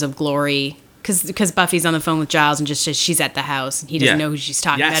mentions of Glory, because Buffy's on the phone with Giles and just says she's at the house, and he doesn't know who she's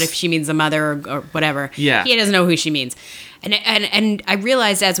talking about, if she means the mother or whatever. Yeah. He doesn't know who she means. And I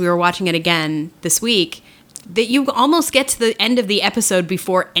realized as we were watching it again this week that you almost get to the end of the episode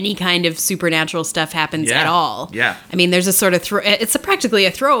before any kind of supernatural stuff happens at all. Yeah. I mean, there's a sort of it's practically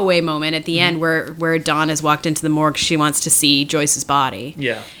a throwaway moment at the end where Dawn has walked into the morgue. She wants to see Joyce's body.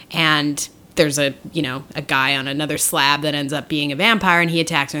 Yeah. And there's a guy on another slab that ends up being a vampire, and he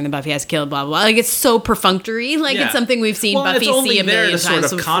attacks her, and then Buffy has killed, blah, blah, blah. Like, it's so perfunctory. Like, it's something we've seen Buffy see a million times sort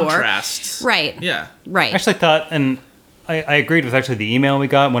of before. Contrast. Right. Yeah. Right. I actually thought, and I agreed with actually the email we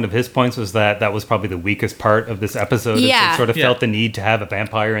got. One of his points was that was probably the weakest part of this episode. Yeah. It sort of felt the need to have a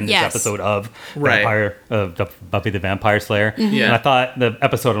vampire in this episode of Buffy the Vampire Slayer. Mm-hmm. And I thought the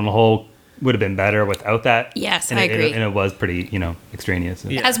episode on the whole would have been better without that. Yes, and I agree. And it was pretty, extraneous.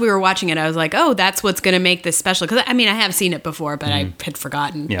 Yeah. As we were watching it, I was like, oh, that's what's going to make this special. Because, I mean, I have seen it before, but I had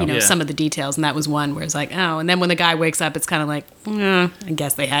forgotten, some of the details. And that was one where it's like, oh. And then when the guy wakes up, it's kind of like, I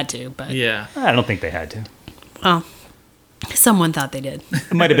guess they had to. But yeah. I don't think they had to. Well, someone thought they did.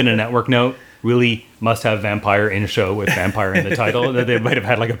 It might have been a network note. Really must have vampire in a show with vampire in the title. They might have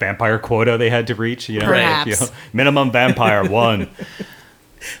had like a vampire quota they had to reach. Perhaps. Like, minimum vampire 1.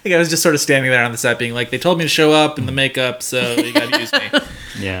 I think I was just sort of standing there on the set being like, they told me to show up in the makeup, so you gotta use me.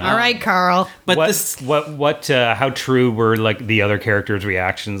 Yeah. All right, Carl. But how true were like the other characters'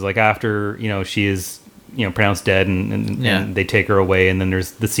 reactions? Like after, she is, pronounced dead and they take her away, and then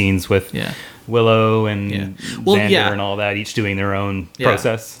there's the scenes with Willow and Xander and all that, each doing their own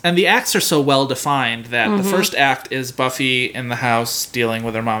process. And the acts are so well defined that the first act is Buffy in the house dealing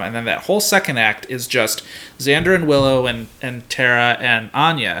with her mom, and then that whole second act is just Xander and Willow and Tara and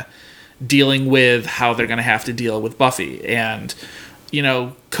Anya dealing with how they're going to have to deal with Buffy, and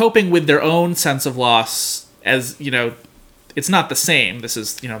coping with their own sense of loss. As it's not the same. This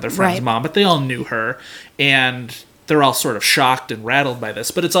is their friend's mom, but they all knew her, and they're all sort of shocked and rattled by this,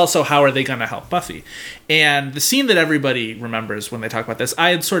 but it's also how are they going to help Buffy? And the scene that everybody remembers when they talk about this, I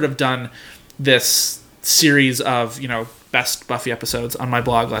had sort of done this series of, best Buffy episodes on my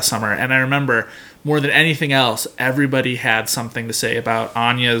blog last summer, and I remember more than anything else, everybody had something to say about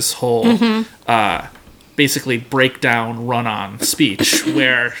Anya's whole basically breakdown run-on speech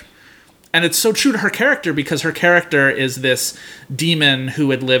where... And it's so true to her character because her character is this demon who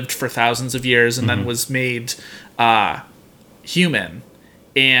had lived for thousands of years and then was made human.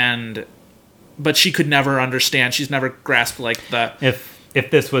 But she could never understand. She's never grasped like the... If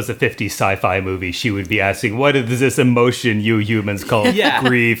this was a 50s sci-fi movie, she would be asking, what is this emotion you humans call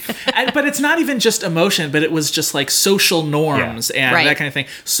grief? But it's not even just emotion, but it was just like social norms and that kind of thing.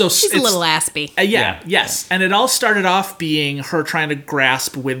 So she's a little aspy. Yes. And it all started off being her trying to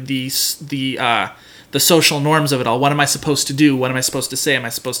grasp with the social norms of it all. What am I supposed to do? What am I supposed to say? Am I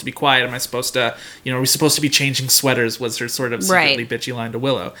supposed to be quiet? Am I supposed to, are we supposed to be changing sweaters? Was her sort of secretly bitchy line to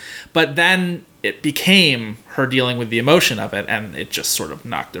Willow. But then it became her dealing with the emotion of it, and it just sort of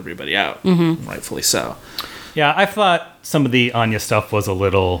knocked everybody out, rightfully so. Yeah, I thought some of the Anya stuff was a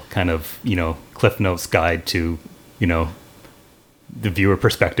little kind of, Cliff Notes guide to, the viewer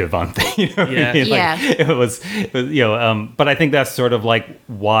perspective on things. It was, but I think that's sort of like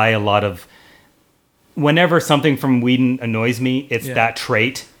why a lot of, whenever something from Whedon annoys me, it's that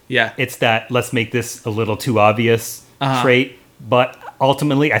trait. Yeah. It's that let's make this a little too obvious trait, but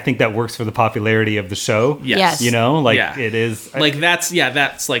ultimately I think that works for the popularity of the show. Yes. It is like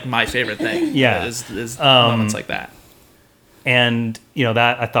that's like my favorite thing. Yeah. Is moments like that. And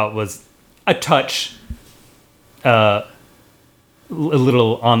that I thought was a touch a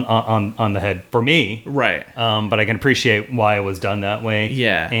little on the head for me. Right. But I can appreciate why it was done that way.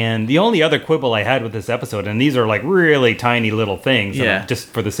 Yeah. And the only other quibble I had with this episode, and these are like really tiny little things, just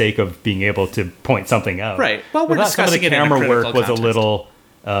for the sake of being able to point something out. Right. Well, we're discussing some of the camera work was context. a little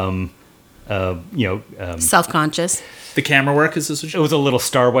self-conscious. The camera work is this? It was a little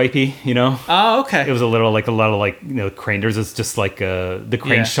star wipey, Oh, okay. It was a lot of crane. There's just like the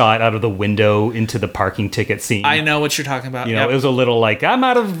crane shot out of the window into the parking ticket scene. I know what you're talking about. It was a little like, I'm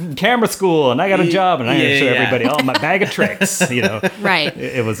out of camera school and I got a job and I'm going to show everybody my bag of tricks. Right.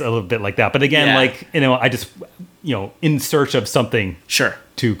 It was a little bit like that. But again, I just in search of something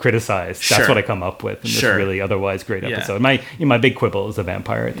to criticize. That's what I come up with in this really otherwise great episode. My big quibble is the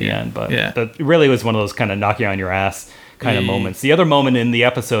vampire at the end, but it really was one of those kind of knock you on your ass kind of moments. The other moment in the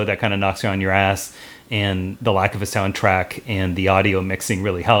episode that kind of knocks you on your ass and the lack of a soundtrack and the audio mixing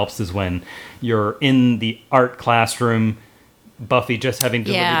really helps is when you're in the art classroom, Buffy just having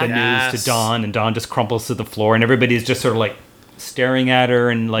delivered the news to Dawn, and Dawn just crumples to the floor and everybody's just sort of like staring at her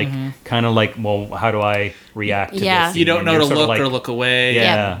and like kind of like, well, how do I react to this? You don't know to look or look away.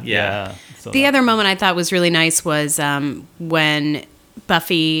 Yeah. So the other moment I thought was really nice was when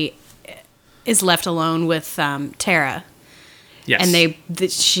Buffy is left alone with Tara. Yes.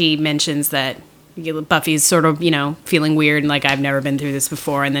 And she mentions that Buffy's sort of, feeling weird and like, I've never been through this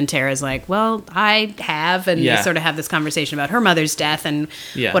before. And then Tara's like, well, I have. And they sort of have this conversation about her mother's death and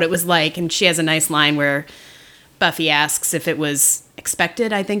what it was like. And she has a nice line where Buffy asks if it was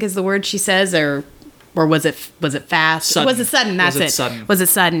expected, I think is the word she says, or was it fast? Sudden. Was it sudden? That's it. Sudden? Was it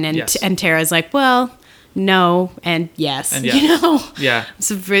sudden? And yes. And Tara's like, well, no, and yes. And yes. Yeah.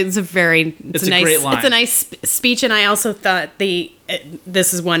 It's a nice, great line. It's a nice speech, and I also thought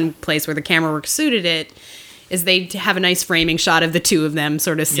this is one place where the camera work suited it. Is they have a nice framing shot of the two of them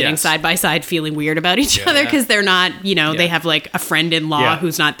sort of sitting side by side, feeling weird about each other because they're not, they have like a friend-in-law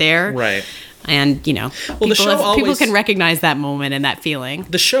who's not there, right? And people can recognize that moment and that feeling.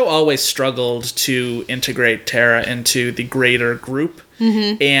 The show always struggled to integrate Tara into the greater group.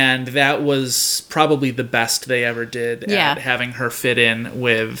 Mm-hmm. And that was probably the best they ever did at having her fit in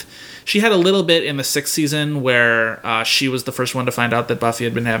with... She had a little bit in the 6th season where she was the first one to find out that Buffy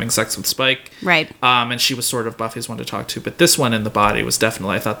had been having sex with Spike. Right. And she was sort of Buffy's one to talk to. But this one in the body was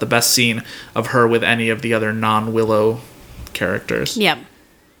definitely, I thought, the best scene of her with any of the other non-Willow characters. Yep.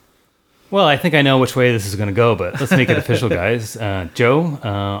 Well, I think I know which way this is going to go, but let's make it official, guys.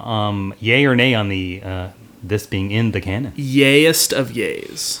 Joe, yay or nay on the this being in the canon? Yayest of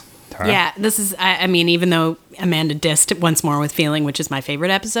yays. Tara? Yeah, this is, I mean, even though Amanda dissed once more with Feeling, which is my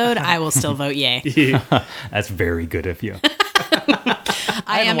favorite episode, I will still vote yay. That's very good of you.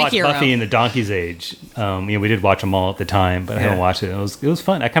 I am a hero. Buffy in the Donkey's Age. We did watch them all at the time, but I haven't watched it. It was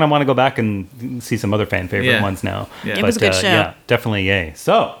fun. I kind of want to go back and see some other fan favorite ones now. Yeah. It was a good show. Yeah, definitely yay.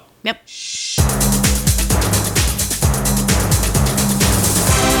 So. Yep.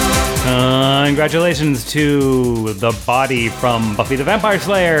 Congratulations to the body from Buffy the Vampire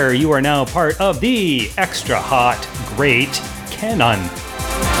Slayer. You are now part of the extra hot, great canon.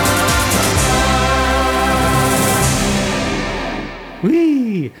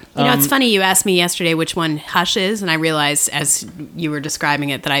 Whee! It's funny. You asked me yesterday which one Hush is, and I realized as you were describing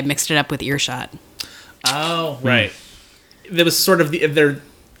it that I mixed it up with Earshot. Oh, right. There was sort of their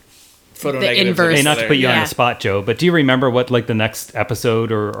photo negative inverse. Hey, not to put you on the spot, Joe, but do you remember what like the next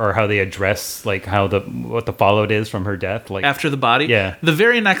episode or how they address like what the fallout is from her death? Like after the body? Yeah. The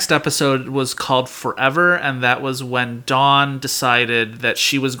very next episode was called Forever, and that was when Dawn decided that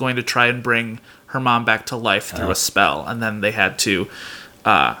she was going to try and bring her mom back to life through a spell, and then they had to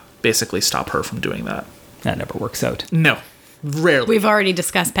basically stop her from doing that. That never works out. No. Rarely. We've already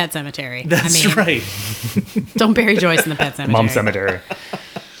discussed Pet Sematary. That's right. Don't bury Joyce in the Pet Cemetery. Mom Cemetery.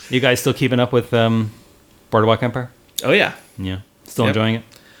 You guys still keeping up with Boardwalk Empire? Oh yeah. Yeah. Still enjoying it?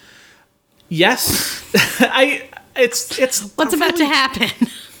 Yes. It's what's about to happen?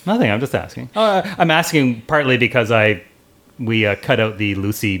 Nothing. I'm just asking. I'm asking partly because we cut out the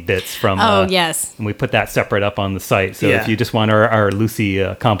Lucy bits from. Oh yes. And we put that separate up on the site. So if you just want our Lucy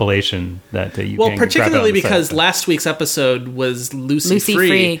compilation, that you can particularly grab it on the because site. last week's episode was Lucy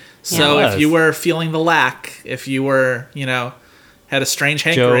free. So if you were feeling the lack, if you were had a strange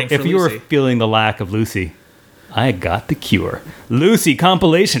hankering Joe, for if you Lucy. were feeling the lack of Lucy, I got the cure. Lucy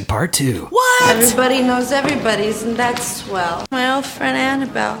compilation part 2. What? Everybody knows everybody, isn't that swell? My old friend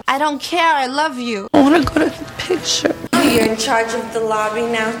Annabelle. I don't care, I love you. I want to go to the picture. You're in charge of the lobby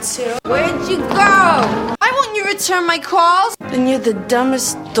now, too. Where'd you go? Why won't you return my calls? Then you're the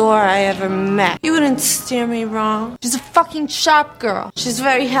dumbest door I ever met. You wouldn't steer me wrong. She's a fucking shop girl. She's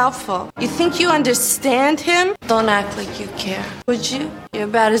very helpful. You think you understand him? Don't act like you care. Would you? You're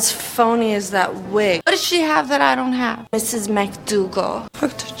about as phony as that wig. What does she have that I don't have? Mrs. McDougal.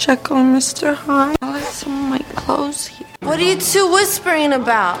 Dr. Jekyll and Mr. Hyde. I like some of my clothes here. What are you two whispering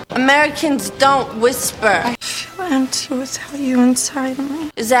about? Americans don't whisper. I feel empty without you inside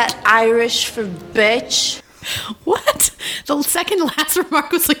me. Is that Irish for bitch? What? The second last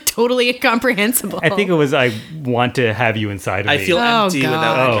remark was like totally incomprehensible. I think it was, I want to have you inside of me. I feel empty God.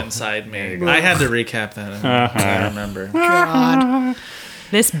 without you inside me. I had to recap that. I remember. God.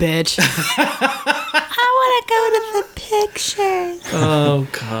 This bitch. I want to go to the pictures. Oh,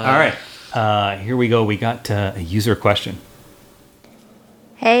 God. All right. Here we go. We got a user question.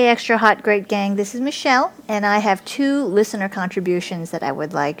 Hey, Extra Hot Great Gang. This is Michelle, and I have 2 listener contributions that I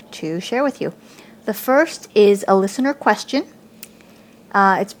would like to share with you. The first is a listener question.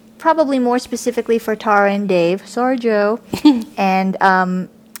 It's probably more specifically for Tara and Dave. Sorry, Joe. And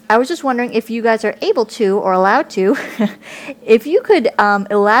I was just wondering if you guys are able to or allowed to, if you could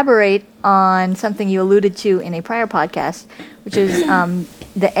elaborate on something you alluded to in a prior podcast, which is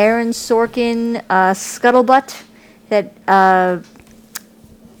the Aaron Sorkin scuttlebutt that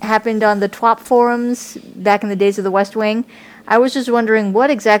happened on the TWOP forums back in the days of the West Wing. I was just wondering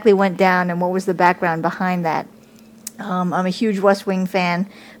what exactly went down and what was the background behind that. I'm a huge West Wing fan,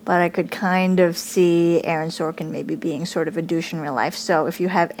 but I could kind of see Aaron Sorkin maybe being sort of a douche in real life. So if you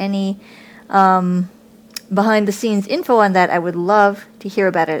have any behind-the-scenes info on that, I would love to hear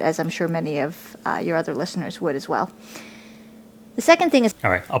about it, as I'm sure many of your other listeners would as well. The second thing is...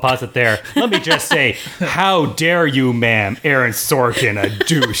 All right, I'll pause it there. Let me just say, how dare you, ma'am, Aaron Sorkin, a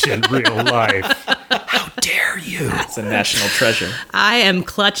douche in real life. How dare you? It's a national treasure. I am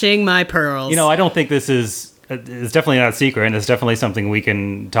clutching my pearls. You know, I don't think this is... It's definitely not a secret, and it's definitely something we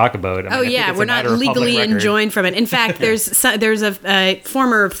can talk about. I think it's we're not legally enjoined from it. In fact, there's a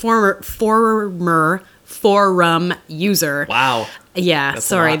former forum user. Wow. Yeah,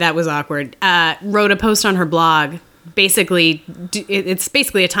 sorry, that was awkward. Wrote a post on her blog. Basically, it's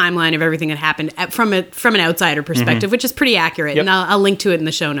basically a timeline of everything that happened from an outsider perspective, which is pretty accurate, and I'll link to it in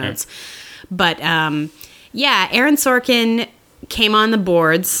the show notes. But Aaron Sorkin came on the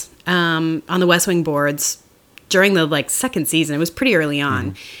boards, on the West Wing boards during the second season. It was pretty early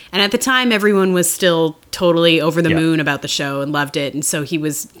on, and at the time, everyone was still totally over the moon about the show and loved it, and so he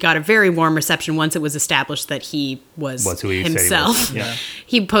got a very warm reception once it was established that he was who he himself. Said he was. Yeah.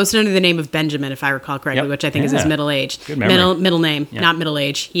 He posted under the name of Benjamin, if I recall correctly, which I think is his middle age. Good memory. Middle name, not middle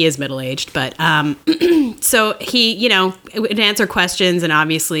age. He is middle aged, but so he, would answer questions, and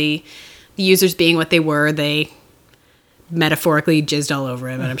obviously, the users being what they were, they metaphorically jizzed all over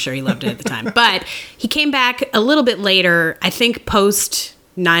him, and I'm sure he loved it at the time. But he came back a little bit later, I think post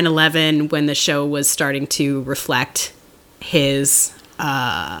 9/11, when the show was starting to reflect his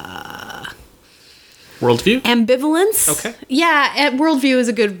worldview? Ambivalence? Okay. Yeah, worldview is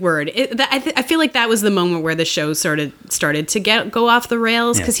a good word. I feel like that was the moment where the show started to go off the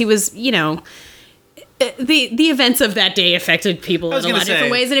rails, because he was, the events of that day affected people in a lot of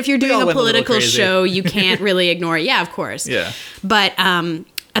different ways. And if you're doing a political show, you can't really ignore it. Yeah, of course. Yeah. But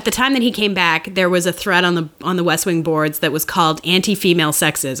at the time that he came back, there was a thread on the West Wing boards that was called anti-female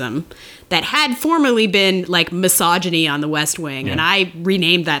sexism that had formerly been like misogyny on the West Wing. And I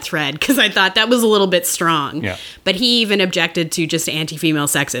renamed that thread because I thought that was a little bit strong. Yeah. But he even objected to just anti-female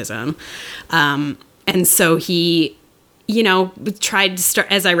sexism. And so he... tried to start,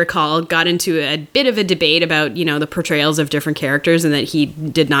 as I recall, got into a bit of a debate about, the portrayals of different characters, and that he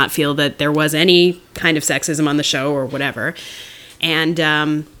did not feel that there was any kind of sexism on the show or whatever.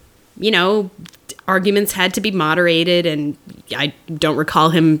 And, arguments had to be moderated, and I don't recall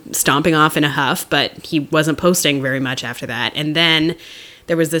him stomping off in a huff, but he wasn't posting very much after that. And then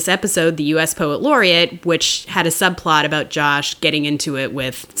there was this episode, The U.S. Poet Laureate, which had a subplot about Josh getting into it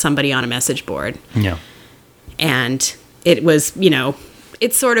with somebody on a message board. Yeah. And... it was,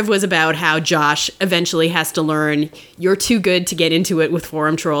 it sort of was about how Josh eventually has to learn you're too good to get into it with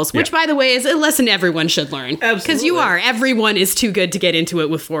forum trolls, which, by the way, is a lesson everyone should learn. Because everyone is too good to get into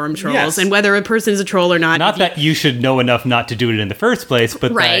it with forum trolls. Yes. And whether a person is a troll or not. Not that you should know enough not to do it in the first place,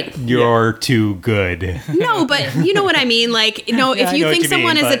 but that you're too good. No, but you know what I mean? Like, if you think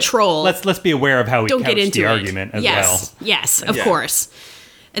someone is a troll. Let's be aware of how we couch the argument as well. Yes, of course.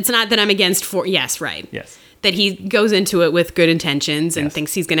 It's not that I'm against yes, right. Yes. That he goes into it with good intentions and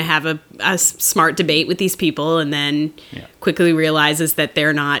thinks he's going to have a smart debate with these people, and then quickly realizes that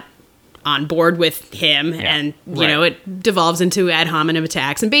they're not on board with him, and it devolves into ad hominem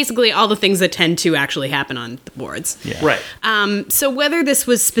attacks and basically all the things that tend to actually happen on the boards. Yeah. Right. So whether this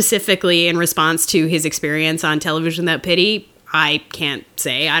was specifically in response to his experience on Television Without Pity, I can't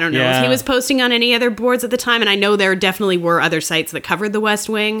say. I don't know if he was posting on any other boards at the time, and I know there definitely were other sites that covered the West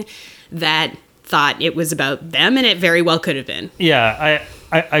Wing that thought it was about them, and it very well could have been. Yeah,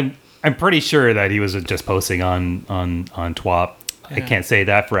 I'm pretty sure that he was just posting on TWOP. I can't say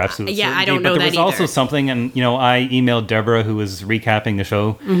that for absolute certainty. I don't know but there that was also either. something, and I emailed Deborah, who was recapping the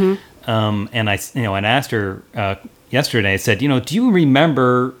show, and I and asked her yesterday. I said, do you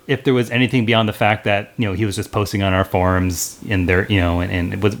remember if there was anything beyond the fact that he was just posting on our forums in there,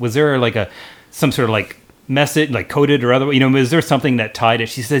 and was there like some sort of like message, like coded or other, was there something that tied it?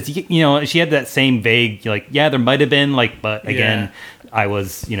 She says, she had that same vague, like, yeah, there might have been, like, but again, I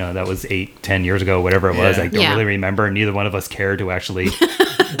was, that was 8-10 years ago, whatever it was. I don't really remember. Neither one of us cared to actually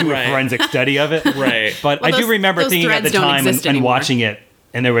do a forensic study of it. Right. But I do remember thinking at the time and watching it,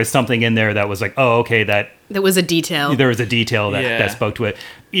 and there was something in there that was like, oh, okay, that was a detail. There was a detail that spoke to it.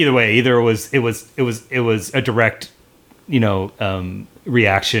 Either way, either it was a direct,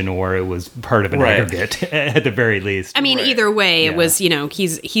 reaction, or it was part of an aggregate at the very least. I mean, either way, it was,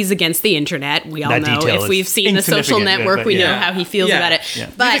 he's against the internet. We all know, if we've seen the Social Network, we know how he feels about it. Yeah.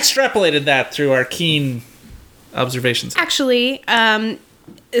 But we've extrapolated that through our keen observations. Actually,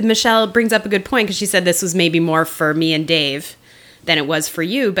 Michelle brings up a good point, because she said this was maybe more for me and Dave than it was for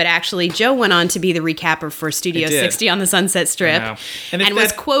you, but actually Joe went on to be the recapper for Studio 60 on the Sunset Strip, and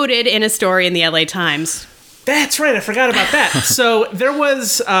was quoted in a story in the LA Times. That's right, I forgot about that. So there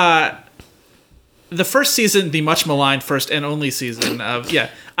was the first season, the much maligned first and only season of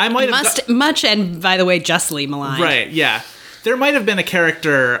I might have much and by the way justly maligned. Right, yeah. There might have been a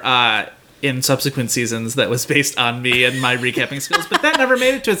character in subsequent seasons that was based on me and my recapping skills, but that never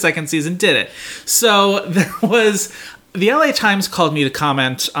made it to its second season, did it? So there was. The LA Times called me to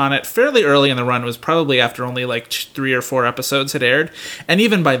comment on it fairly early in the run. It was probably after only like 3 or 4 episodes had aired. And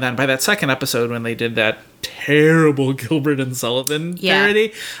even by then, by that second episode when they did that terrible Gilbert and Sullivan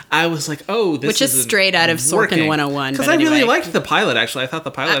parody, I was like, oh, this Which is straight out of Sorkin 101. Because I really liked the pilot, actually. I thought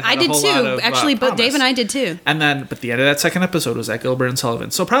the pilot had I did a whole too. lot of Actually, both promise. Dave and I did too. And then, but the end of that second episode was at Gilbert and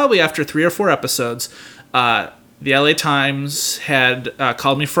Sullivan. So probably after 3 or 4 episodes, the LA Times had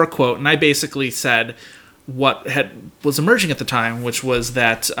called me for a quote, and I basically said what was emerging at the time, which was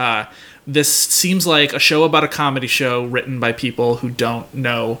that this seems like a show about a comedy show written by people who don't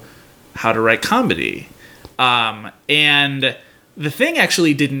know how to write comedy. And the thing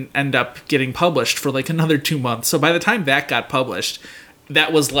actually didn't end up getting published for like another 2 months. So by the time that got published,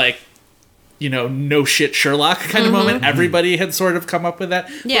 that was like, no shit Sherlock kind of moment. Everybody had sort of come up with that.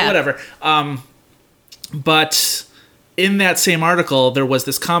 Yeah. But whatever. But in that same article, there was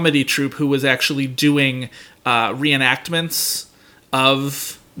this comedy troupe who was actually doing reenactments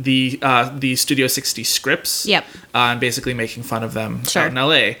of the Studio 60 scripts. Yep. And basically making fun of them Sure. out in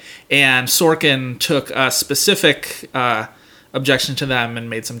LA. And Sorkin took a specific objection to them and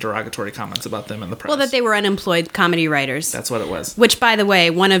made some derogatory comments about them in the press. Well, that they were unemployed comedy writers. That's what it was. Which, by the way,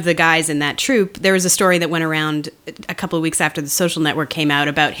 one of the guys in that troupe, there was a story that went around a couple of weeks after the Social Network came out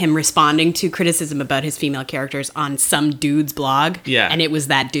about him responding to criticism about his female characters on some dude's blog. Yeah. And it was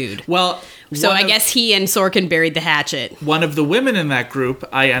that dude. Well, so I guess he and Sorkin buried the hatchet. One of the women in that group,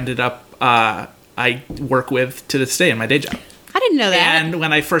 I ended up, I work with to this day in my day job. I didn't know that. And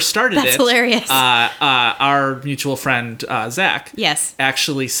when I first started That's hilarious. Our mutual friend, Zach, yes,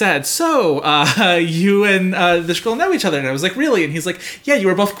 actually said, so you and this girl know each other. And I was like, really? And he's like, yeah, you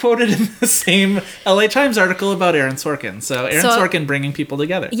were both quoted in the same LA Times article about Aaron Sorkin. So Sorkin bringing people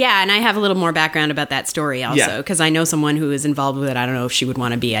together. Yeah, and I have a little more background about that story also, because I know someone who is involved with it. I don't know if she would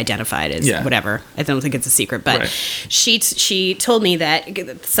want to be identified as whatever. I don't think it's a secret. But she told me that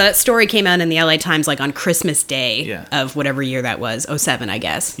that story came out in the LA Times like on Christmas Day of whatever year that was, 07, I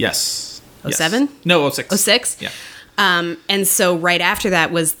guess. Yes. 07? No, 06. 06? Yeah. And so right after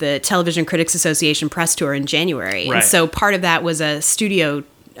that was the Television Critics Association press tour in January. Right. And so part of that was a studio,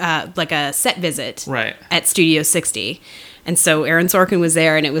 like a set visit at Studio 60. And so Aaron Sorkin was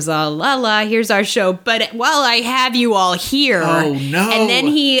there, and it was all, la la, here's our show. But while I have you all here. Oh, no. And then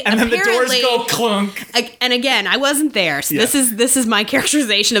then the doors go clunk. And again, I wasn't there. So this is my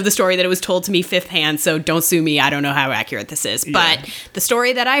characterization of the story that it was told to me fifth hand. So don't sue me. I don't know how accurate this is. Yeah. But the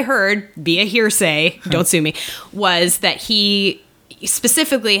story that I heard, via hearsay, don't sue me, was that he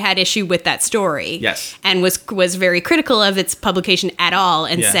specifically had issue with that story. Yes. And was very critical of its publication at all,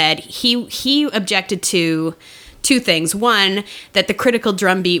 and said he objected to two things. One, that the critical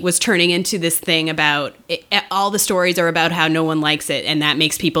drumbeat was turning into this thing about all the stories are about how no one likes it, and that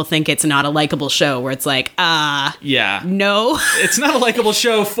makes people think it's not a likable show, where it's like, no. It's not a likable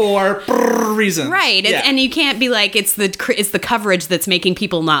show for reasons. Right. Yeah. And you can't be like, it's the coverage that's making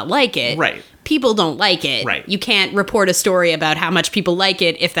people not like it. Right. people don't like it, Right. you can't report a story about how much people like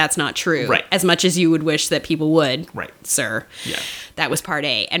it if that's not true. Right. As much as you would wish that people would, Right. sir. Yeah. That was part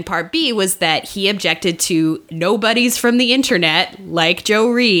A. And part B was that he objected to nobodies from the internet, like Joe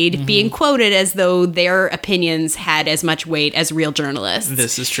Reed, being quoted as though their opinions had as much weight as real journalists.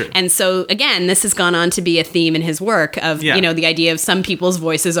 This is true. And so, again, this has gone on to be a theme in his work of, Yeah. you know, the idea of some people's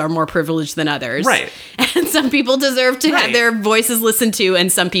voices are more privileged than others. Right. And some people deserve to have Right. their voices listened to, and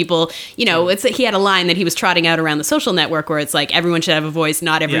some people, you know, he had a line that he was trotting out around the social network where it's like, everyone should have a voice,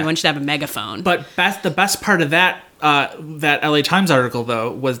 not everyone should have a megaphone. But the best part of that LA Times article,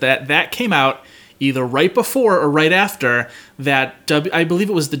 though, was that came out either right before or right after that, I believe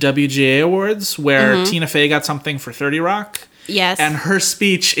it was the WGA Awards, where Tina Fey got something for 30 Rock. Yes. And her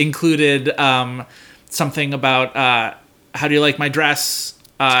speech included something about, how do you like my dress?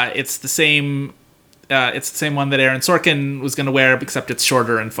 It's the same one that Aaron Sorkin was going to wear, except it's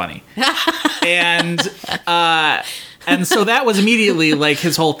shorter and funny. And so that was immediately like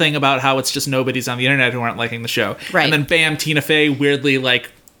his whole thing about how it's just nobodies on the internet who aren't liking the show. Right. And then bam, Tina Fey weirdly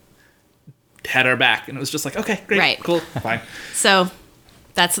like had her back, and it was just like, okay, great, Right. cool, fine. So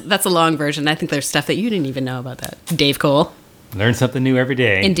that's a long version. I think there's stuff that you didn't even know about that. Dave Cole. Learn something new every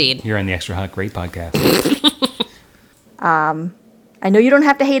day. Indeed. Here on the Extra Hot Great podcast. I know you don't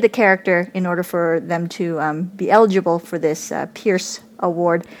have to hate the character in order for them to be eligible for this Pierce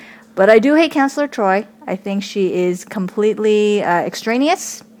Award, but I do hate Counselor Troy. I think she is completely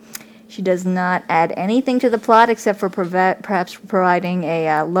extraneous. She does not add anything to the plot except for perhaps providing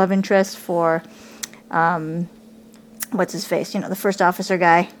a love interest for, what's his face? You know, the first officer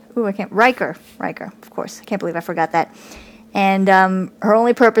guy. Ooh, Riker, of course. I can't believe I forgot that. And her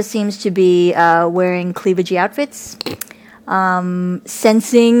only purpose seems to be wearing cleavagey outfits,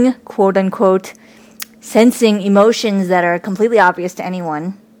 sensing, quote unquote, sensing emotions that are completely obvious to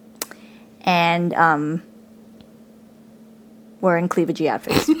anyone, and wearing cleavagey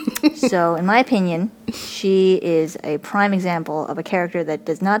outfits. So, in my opinion, she is a prime example of a character that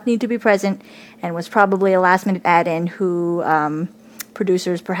does not need to be present and was probably a last-minute add-in who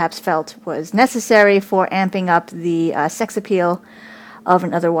producers perhaps felt was necessary for amping up the sex appeal of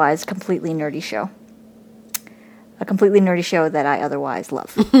an otherwise completely nerdy show. A completely nerdy show that I otherwise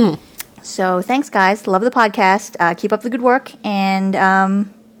love. So, thanks, guys. Love the podcast. Keep up the good work, and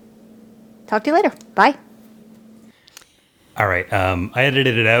talk to you later. Bye. All right. I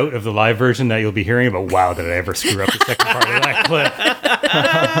edited it out of the live version that you'll be hearing, but wow, did I ever screw up the second part of that clip.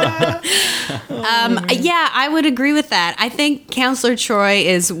 Yeah, I would agree with that. I think Counselor Troy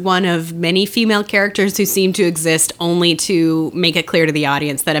is one of many female characters who seem to exist only to make it clear to the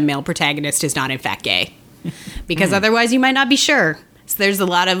audience that a male protagonist is not in fact gay. Because otherwise you might not be sure. So there's a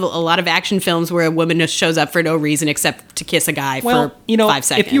lot of action films where a woman just shows up for no reason except to kiss a guy for 5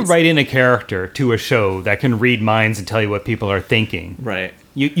 seconds. If you write in a character to a show that can read minds and tell you what people are thinking, right?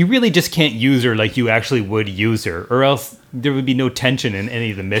 You really just can't use her like you actually would use her, or else there would be no tension in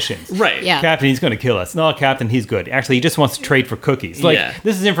any of the missions. Right. Yeah. Captain, he's going to kill us. No, Captain, he's good. Actually, he just wants to trade for cookies. Like,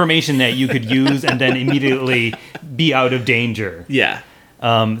 this is information that you could use and then immediately be out of danger. Yeah.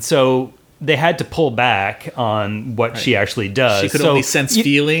 So they had to pull back on what she actually does. She could only sense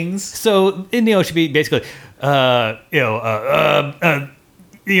feelings. So, she'd be basically, the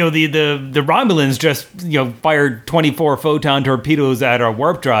Romulans just, fired 24 photon torpedoes at our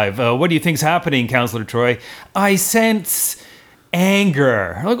warp drive. What do you think's happening, Counselor Troy? I sense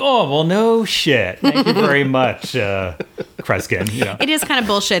anger. Like, oh, well, no shit. Thank you very much, Kreskin. It is kind of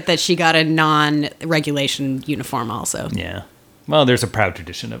bullshit that she got a non-regulation uniform also. Yeah. Well, there's a proud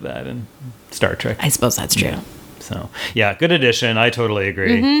tradition of that in Star Trek. I suppose that's true. Yeah. So, yeah, good addition. I totally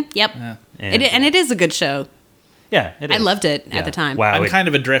agree. Mm-hmm. Yep. Yeah. And it is a good show. Yeah, it is. I loved it at the time. Wow, I'm kind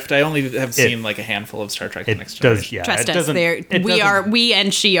of adrift. I only have seen like a handful of Star Trek The Next Generation. Trust us, we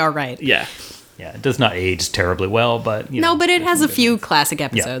and she are right. Yeah. Yeah, it does not age terribly well, but... No, but it has a few classic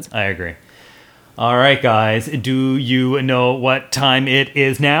episodes. Yeah, I agree. All right, guys. Do you know what time it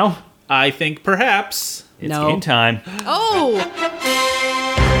is now? I think perhaps... It's game time. Oh!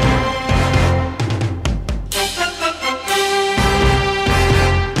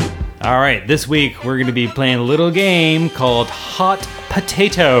 All right, this week we're going to be playing a little game called Hot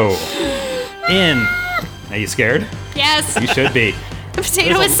Potato. Are you scared? Yes. You should be. The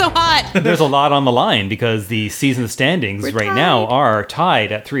potato is so hot. There's a lot on the line because the season standings right now are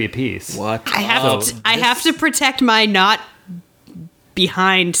tied at 3 apiece. What? I have to protect my not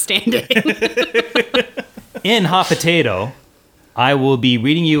behind standing. In Hot Potato, I will be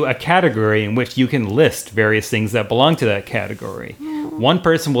reading you a category in which you can list various things that belong to that category. One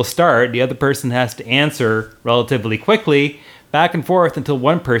person will start, the other person has to answer relatively quickly, back and forth until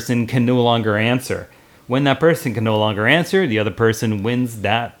one person can no longer answer. When that person can no longer answer, the other person wins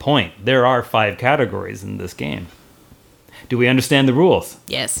that point. There are 5 categories in this game. Do we understand the rules?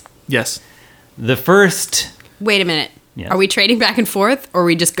 Yes. Yes. The first... Wait a minute. Yes. Are we trading back and forth, or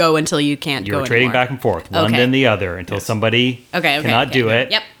we just go until you can't go You're trading anymore? back and forth, one then the other, until somebody cannot do it.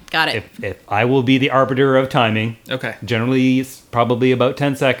 Yep, got it. If I will be the arbiter of timing. Okay. Generally, it's probably about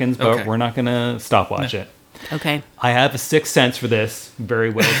 10 seconds, but Okay. we're not going to stopwatch it. Okay. I have a sixth sense for this, very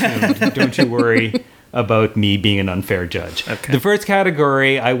well tuned. Don't you worry about me being an unfair judge. Okay. The first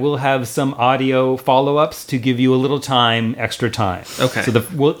category, I will have some audio follow-ups to give you a little time, extra time. Okay. So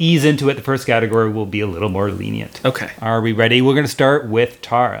we'll ease into it. The first category will be a little more lenient. Okay. Are we ready? We're going to start with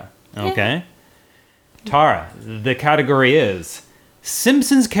Tara. Okay. Tara, the category is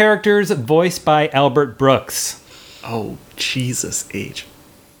Simpsons characters voiced by Albert Brooks. Oh, Jesus H.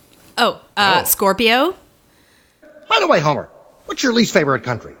 Scorpio? By the way, Homer, what's your least favorite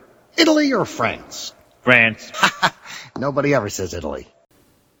country? Italy or France? France. Nobody ever says Italy.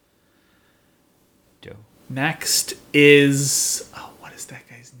 Joe. Next is... Oh, what is that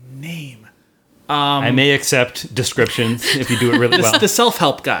guy's name? I may accept descriptions if you do it really well. The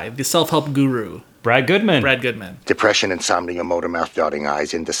self-help guy. The self-help guru. Brad Goodman. Brad Goodman. Depression, insomnia, motor mouth, darting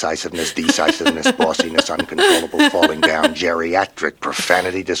eyes, indecisiveness, decisiveness, bossiness, uncontrollable falling down, geriatric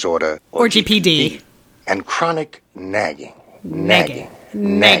profanity disorder, Or GPD. and chronic nagging. Nagging.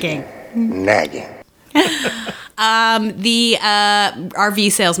 Nagging. The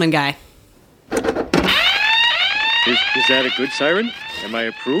RV salesman guy. Is that a good siren? Am I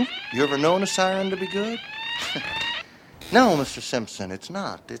approved? You ever known a siren to be good? No, Mr. Simpson, it's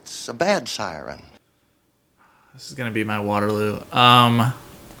not. It's a bad siren. This is going to be my Waterloo.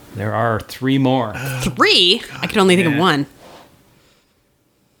 There are 3 more. 3? I can only think of one.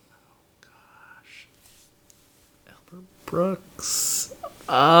 Brooks.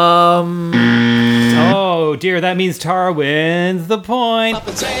 Oh dear, that means Tara wins the point.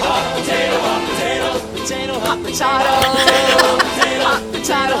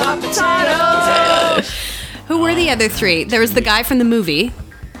 Who were the other 3? There was the guy from the movie.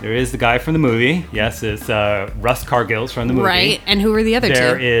 There is the guy from the movie. Yes, it's Russ Cargill's from the movie. Right, and who were the other 2?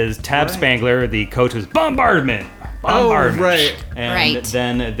 There is Tab Spangler, the coach was Bombardment. Bombardment. Oh, right. And Right.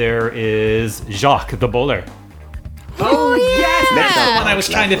 then there is Jacques, the bowler. Oh, yes! That's the one I was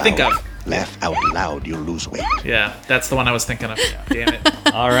trying to think of. Laugh out loud, you'll lose weight. Yeah, that's the one I was thinking of. Damn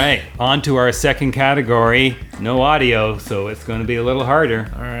it. All right, on to our second category. No audio, so it's going to be a little harder.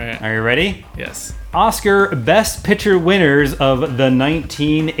 All right. Are you ready? Yes. Oscar Best Picture winners of the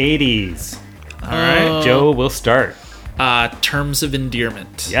 1980s. All right. Joe will start. Terms of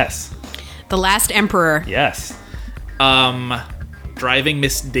Endearment. Yes. The Last Emperor. Yes. Driving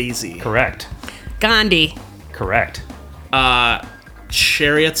Miss Daisy. Correct. Gandhi. Correct.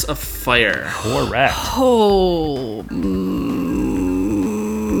 Chariots of Fire. Correct. Oh.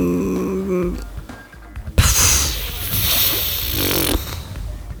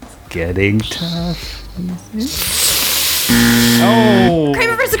 Getting tough. Oh.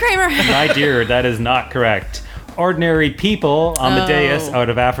 Kramer versus Kramer. My dear, that is not correct. Ordinary People, Amadeus, Out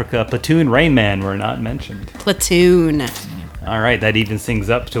of Africa, Platoon, Rain Man were not mentioned. Platoon. All right, that even sings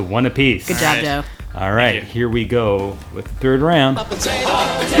up to 1 apiece. Good job, Joe. All right, here we go with the third round.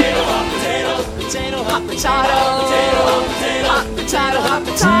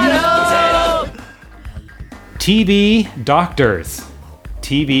 TV Doctors.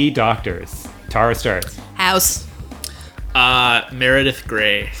 TV Doctors. Tara starts. House. Meredith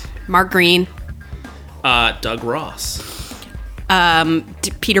Grey. Mark Green. Doug Ross.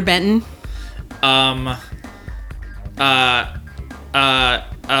 Peter Benton.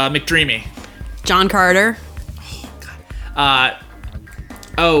 McDreamy. John Carter.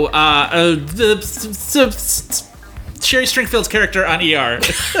 Sherry Stringfield's character on ER.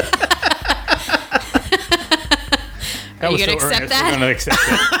 Are you going to accept that? I'm going to accept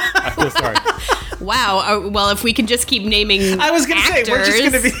it. I feel sorry. Wow. Well, if we can just keep naming I was going to say, we're just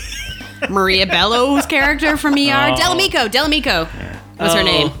going to be... Maria Bello's character from ER. Delamico. What's her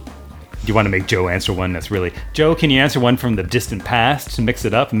name? Do you want to make Joe answer one that's really... Joe, can you answer one from the distant past to mix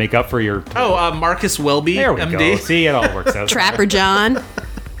it up and make up for your... Marcus Welby, there we MD. go. See, it all works out. Trapper John.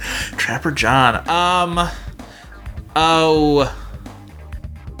 Trapper John. Oh,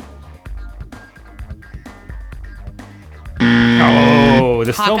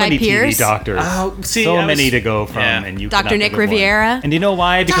 there's so Hawkeye many Pierce. TV doctors. Oh, see, so I was- many to go from, Yeah. and you. Dr. could not Nick think of one. Riviera. And you know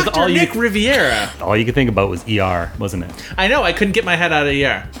why? Because Dr. Nick Riviera. all you could think about was ER, wasn't it? I know, I couldn't get my head out of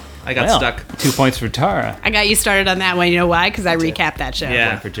ER. I got stuck. 2 points for Tara. I got you started on that one. You know why? Because I recapped that show.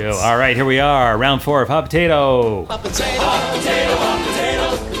 Yeah. One for Joe. All right, here we are. Round 4 of Hot Potato. Hot potato, hot potato, hot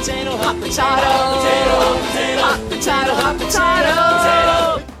potato, potato, hot potato, hot potato, hot potato, hot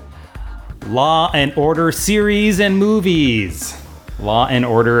potato. Law and Order series and movies. Law and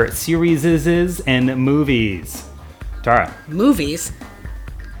Order series and movies. Tara. Movies.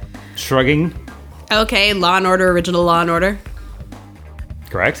 Shrugging. Okay, Law and Order, original Law and Order.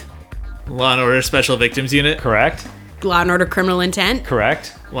 Correct. Law and Order Special Victims Unit. Correct. Law and Order, Criminal Intent.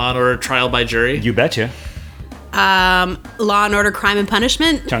 Correct. Law and Order Trial by Jury. You betcha. Law and Order, Crime and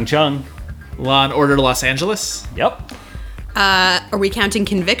Punishment. Chung Chung. Law and Order Los Angeles. Yep. Are we counting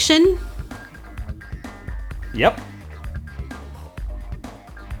Conviction? Yep.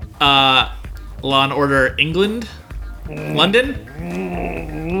 Law and Order England. London.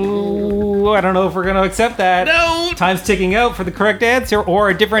 Ooh, I don't know if we're going to accept that. No. Time's ticking out for the correct answer or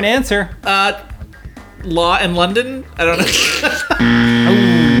a different answer. Law and London. I don't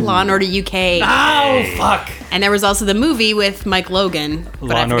know. Law and Order UK. Oh, fuck. And there was also the movie with Mike Logan. But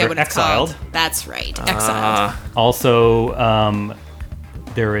Law I and forget Order what it's Exiled. called. That's right. Exiled. Also,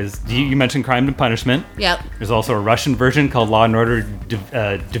 there is, you mentioned Crime and Punishment. Yep. There's also a Russian version called Law and Order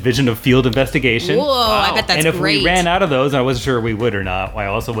Division of Field Investigation. Whoa, I bet that's and if great. we ran out of those, I wasn't sure we would or not. I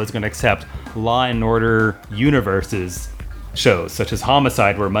also was going to accept Law and Order Universes shows, such as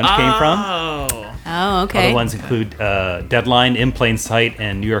Homicide, where Munch came from. Oh, okay. Other ones include Deadline, In Plain Sight,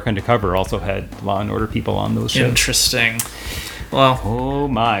 and New York Undercover also had Law and Order people on those shows. Interesting. Well, oh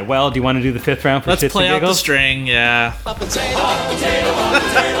my. Well, do you want to do the fifth round for let's shits play and out the giggles? string, yeah. Hot potato, hot potato, hot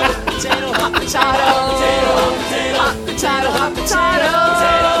potato, potato, hot potato, hot potato, hot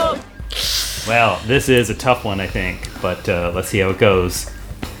potato. Well, this is a tough one, I think, but let's see how it goes.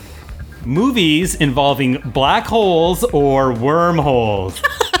 Movies involving black holes or wormholes.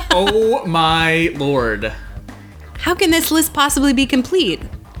 Oh my lord. How can this list possibly be complete?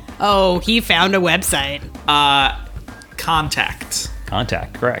 Oh, he found a website. Contact.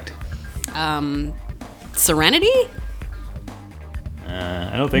 Contact, correct. Serenity?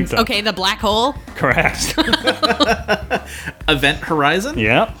 I don't think so. Okay, the black hole. Correct. Event Horizon?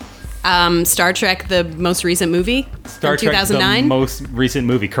 Yep. Star Trek, the most recent movie? Star from Trek, 2009? the most recent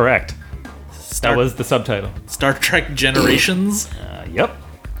movie, correct. That was the subtitle. Star Trek Generations? Yep.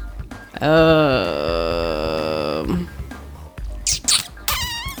 Oh,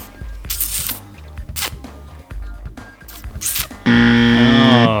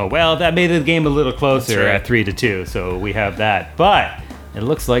 well, that made the game a little closer right. at 3-2, so we have that. But it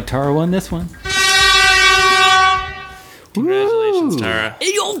looks like Tara won this one. Congratulations, Tara.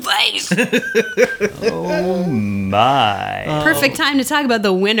 In your face! Oh my. Perfect time to talk about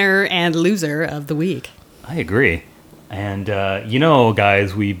the winner and loser of the week. I agree. And,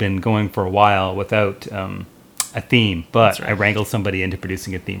 guys, we've been going for a while without a theme, but I wrangled somebody into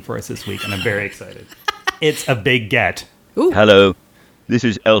producing a theme for us this week, and I'm very excited. It's a big get. Ooh. Hello, this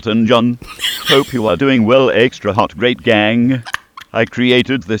is Elton John. Hope you are doing well, extra hot great gang. I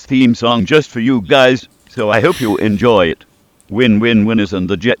created this theme song just for you guys, so I hope you enjoy it. Win-win winners and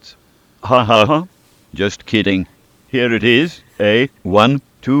the Jets. Ha ha ha. Just kidding. Here it is. A 1,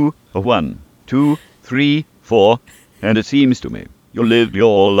 2, a 1, 2, 3, 4. And it seems to me you lived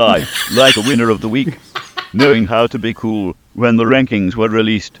your life like a winner of the week, knowing how to be cool when the rankings were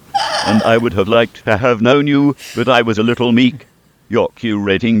released. And I would have liked to have known you, but I was a little meek. Your Q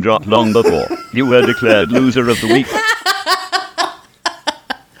rating dropped long before you were declared loser of the week.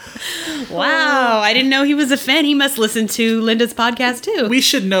 Wow, I didn't know he was a fan. He must listen to Linda's podcast too. We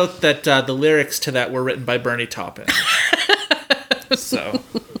should note that the lyrics to that were written by Bernie Taupin. So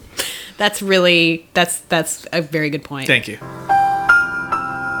that's a very good point. Thank you.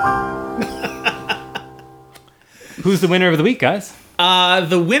 Who's the winner of the week, guys?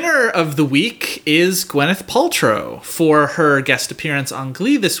 The winner of the week is Gwyneth Paltrow for her guest appearance on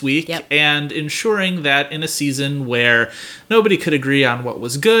Glee this week, and ensuring that in a season where nobody could agree on what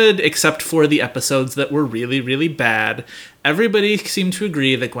was good except for the episodes that were really, really bad, everybody seemed to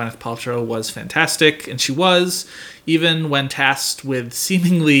agree that Gwyneth Paltrow was fantastic, and she was, even when tasked with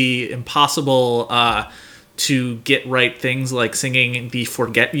seemingly impossible to get right things like singing the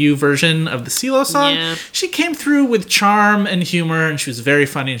Forget You version of the CeeLo song. Yeah. She came through with charm and humor, and she was very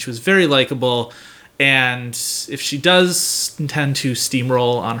funny, and she was very likable. And if she does intend to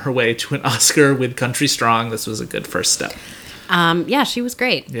steamroll on her way to an Oscar with Country Strong, this was a good first step. Yeah, she was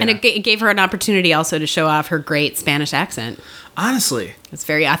great. Yeah. And it gave her an opportunity also to show off her great Spanish accent. Honestly. It's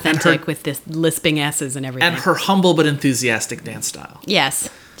very authentic with this lisping S's and everything. And her humble but enthusiastic dance style.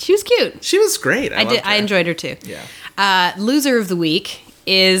 Yes. She was cute. She was great. I enjoyed her too. Yeah. Loser of the week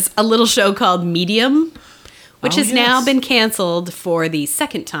is a little show called Medium, which has now been canceled for the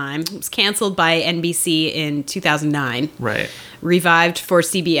second time. It was canceled by NBC in 2009. Right. Revived for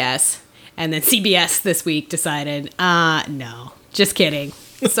CBS. And then CBS this week decided, no, just kidding.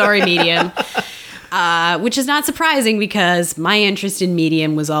 Sorry, Medium. Which is not surprising because my interest in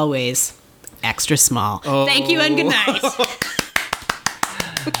Medium was always extra small. Oh. Thank you and good night.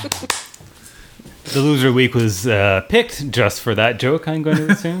 The loser week was picked just for that joke, I'm going to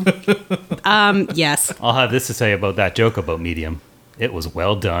assume. Yes. I'll have this to say about that joke about Medium. It was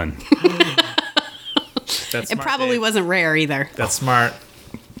well done. It probably wasn't rare either. That's smart.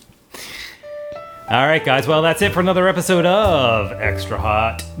 All right, guys. Well, that's it for another episode of Extra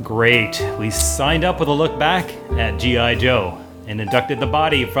Hot Great. We signed up with a look back at G.I. Joe and inducted the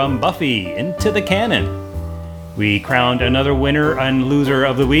body from Buffy into the canon. We crowned another winner and loser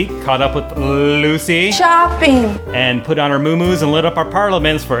of the week, caught up with Lucy. Shopping. And put on our muumuus and lit up our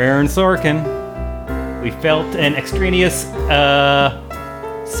parliaments for Aaron Sorkin. We felt an extraneous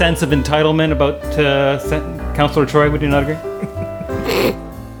sense of entitlement about Councillor Troy. Would you not agree?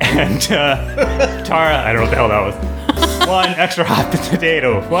 And Tara, I don't know what the hell that was. One extra hot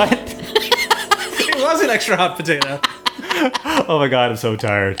potato. What? It was an extra hot potato. Oh my God, I'm so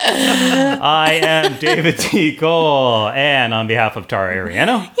tired. I am David T. Cole, and on behalf of Tara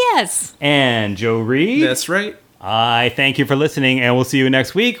Ariano. Yes. And Joe Reed. That's right. I thank you for listening, and we'll see you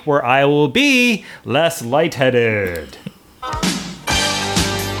next week where I will be less lightheaded.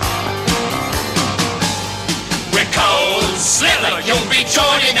 Slither, you'll be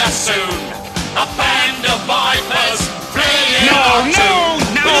joining us soon. A band of vipers playing No!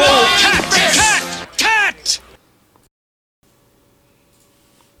 Cat!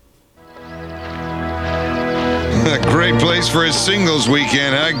 A great place for a singles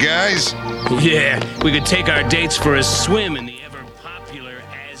weekend, huh, guys? Yeah, we could take our dates for a swim in the ever-popular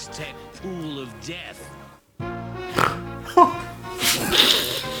Aztec pool of death.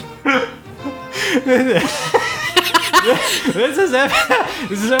 This is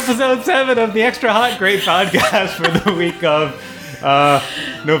episode 7 of the Extra Hot Great podcast for the week of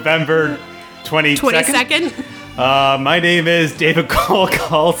November 22nd. My name is David Cole,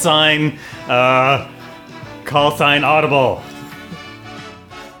 call sign Audible.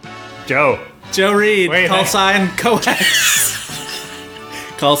 Joe Reed, call sign Coax.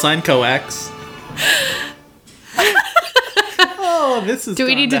 Call sign Coax. Oh, this is. Do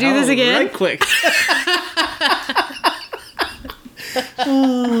we need to do this again? Right quick.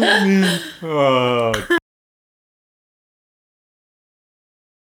 Oh, man. Oh.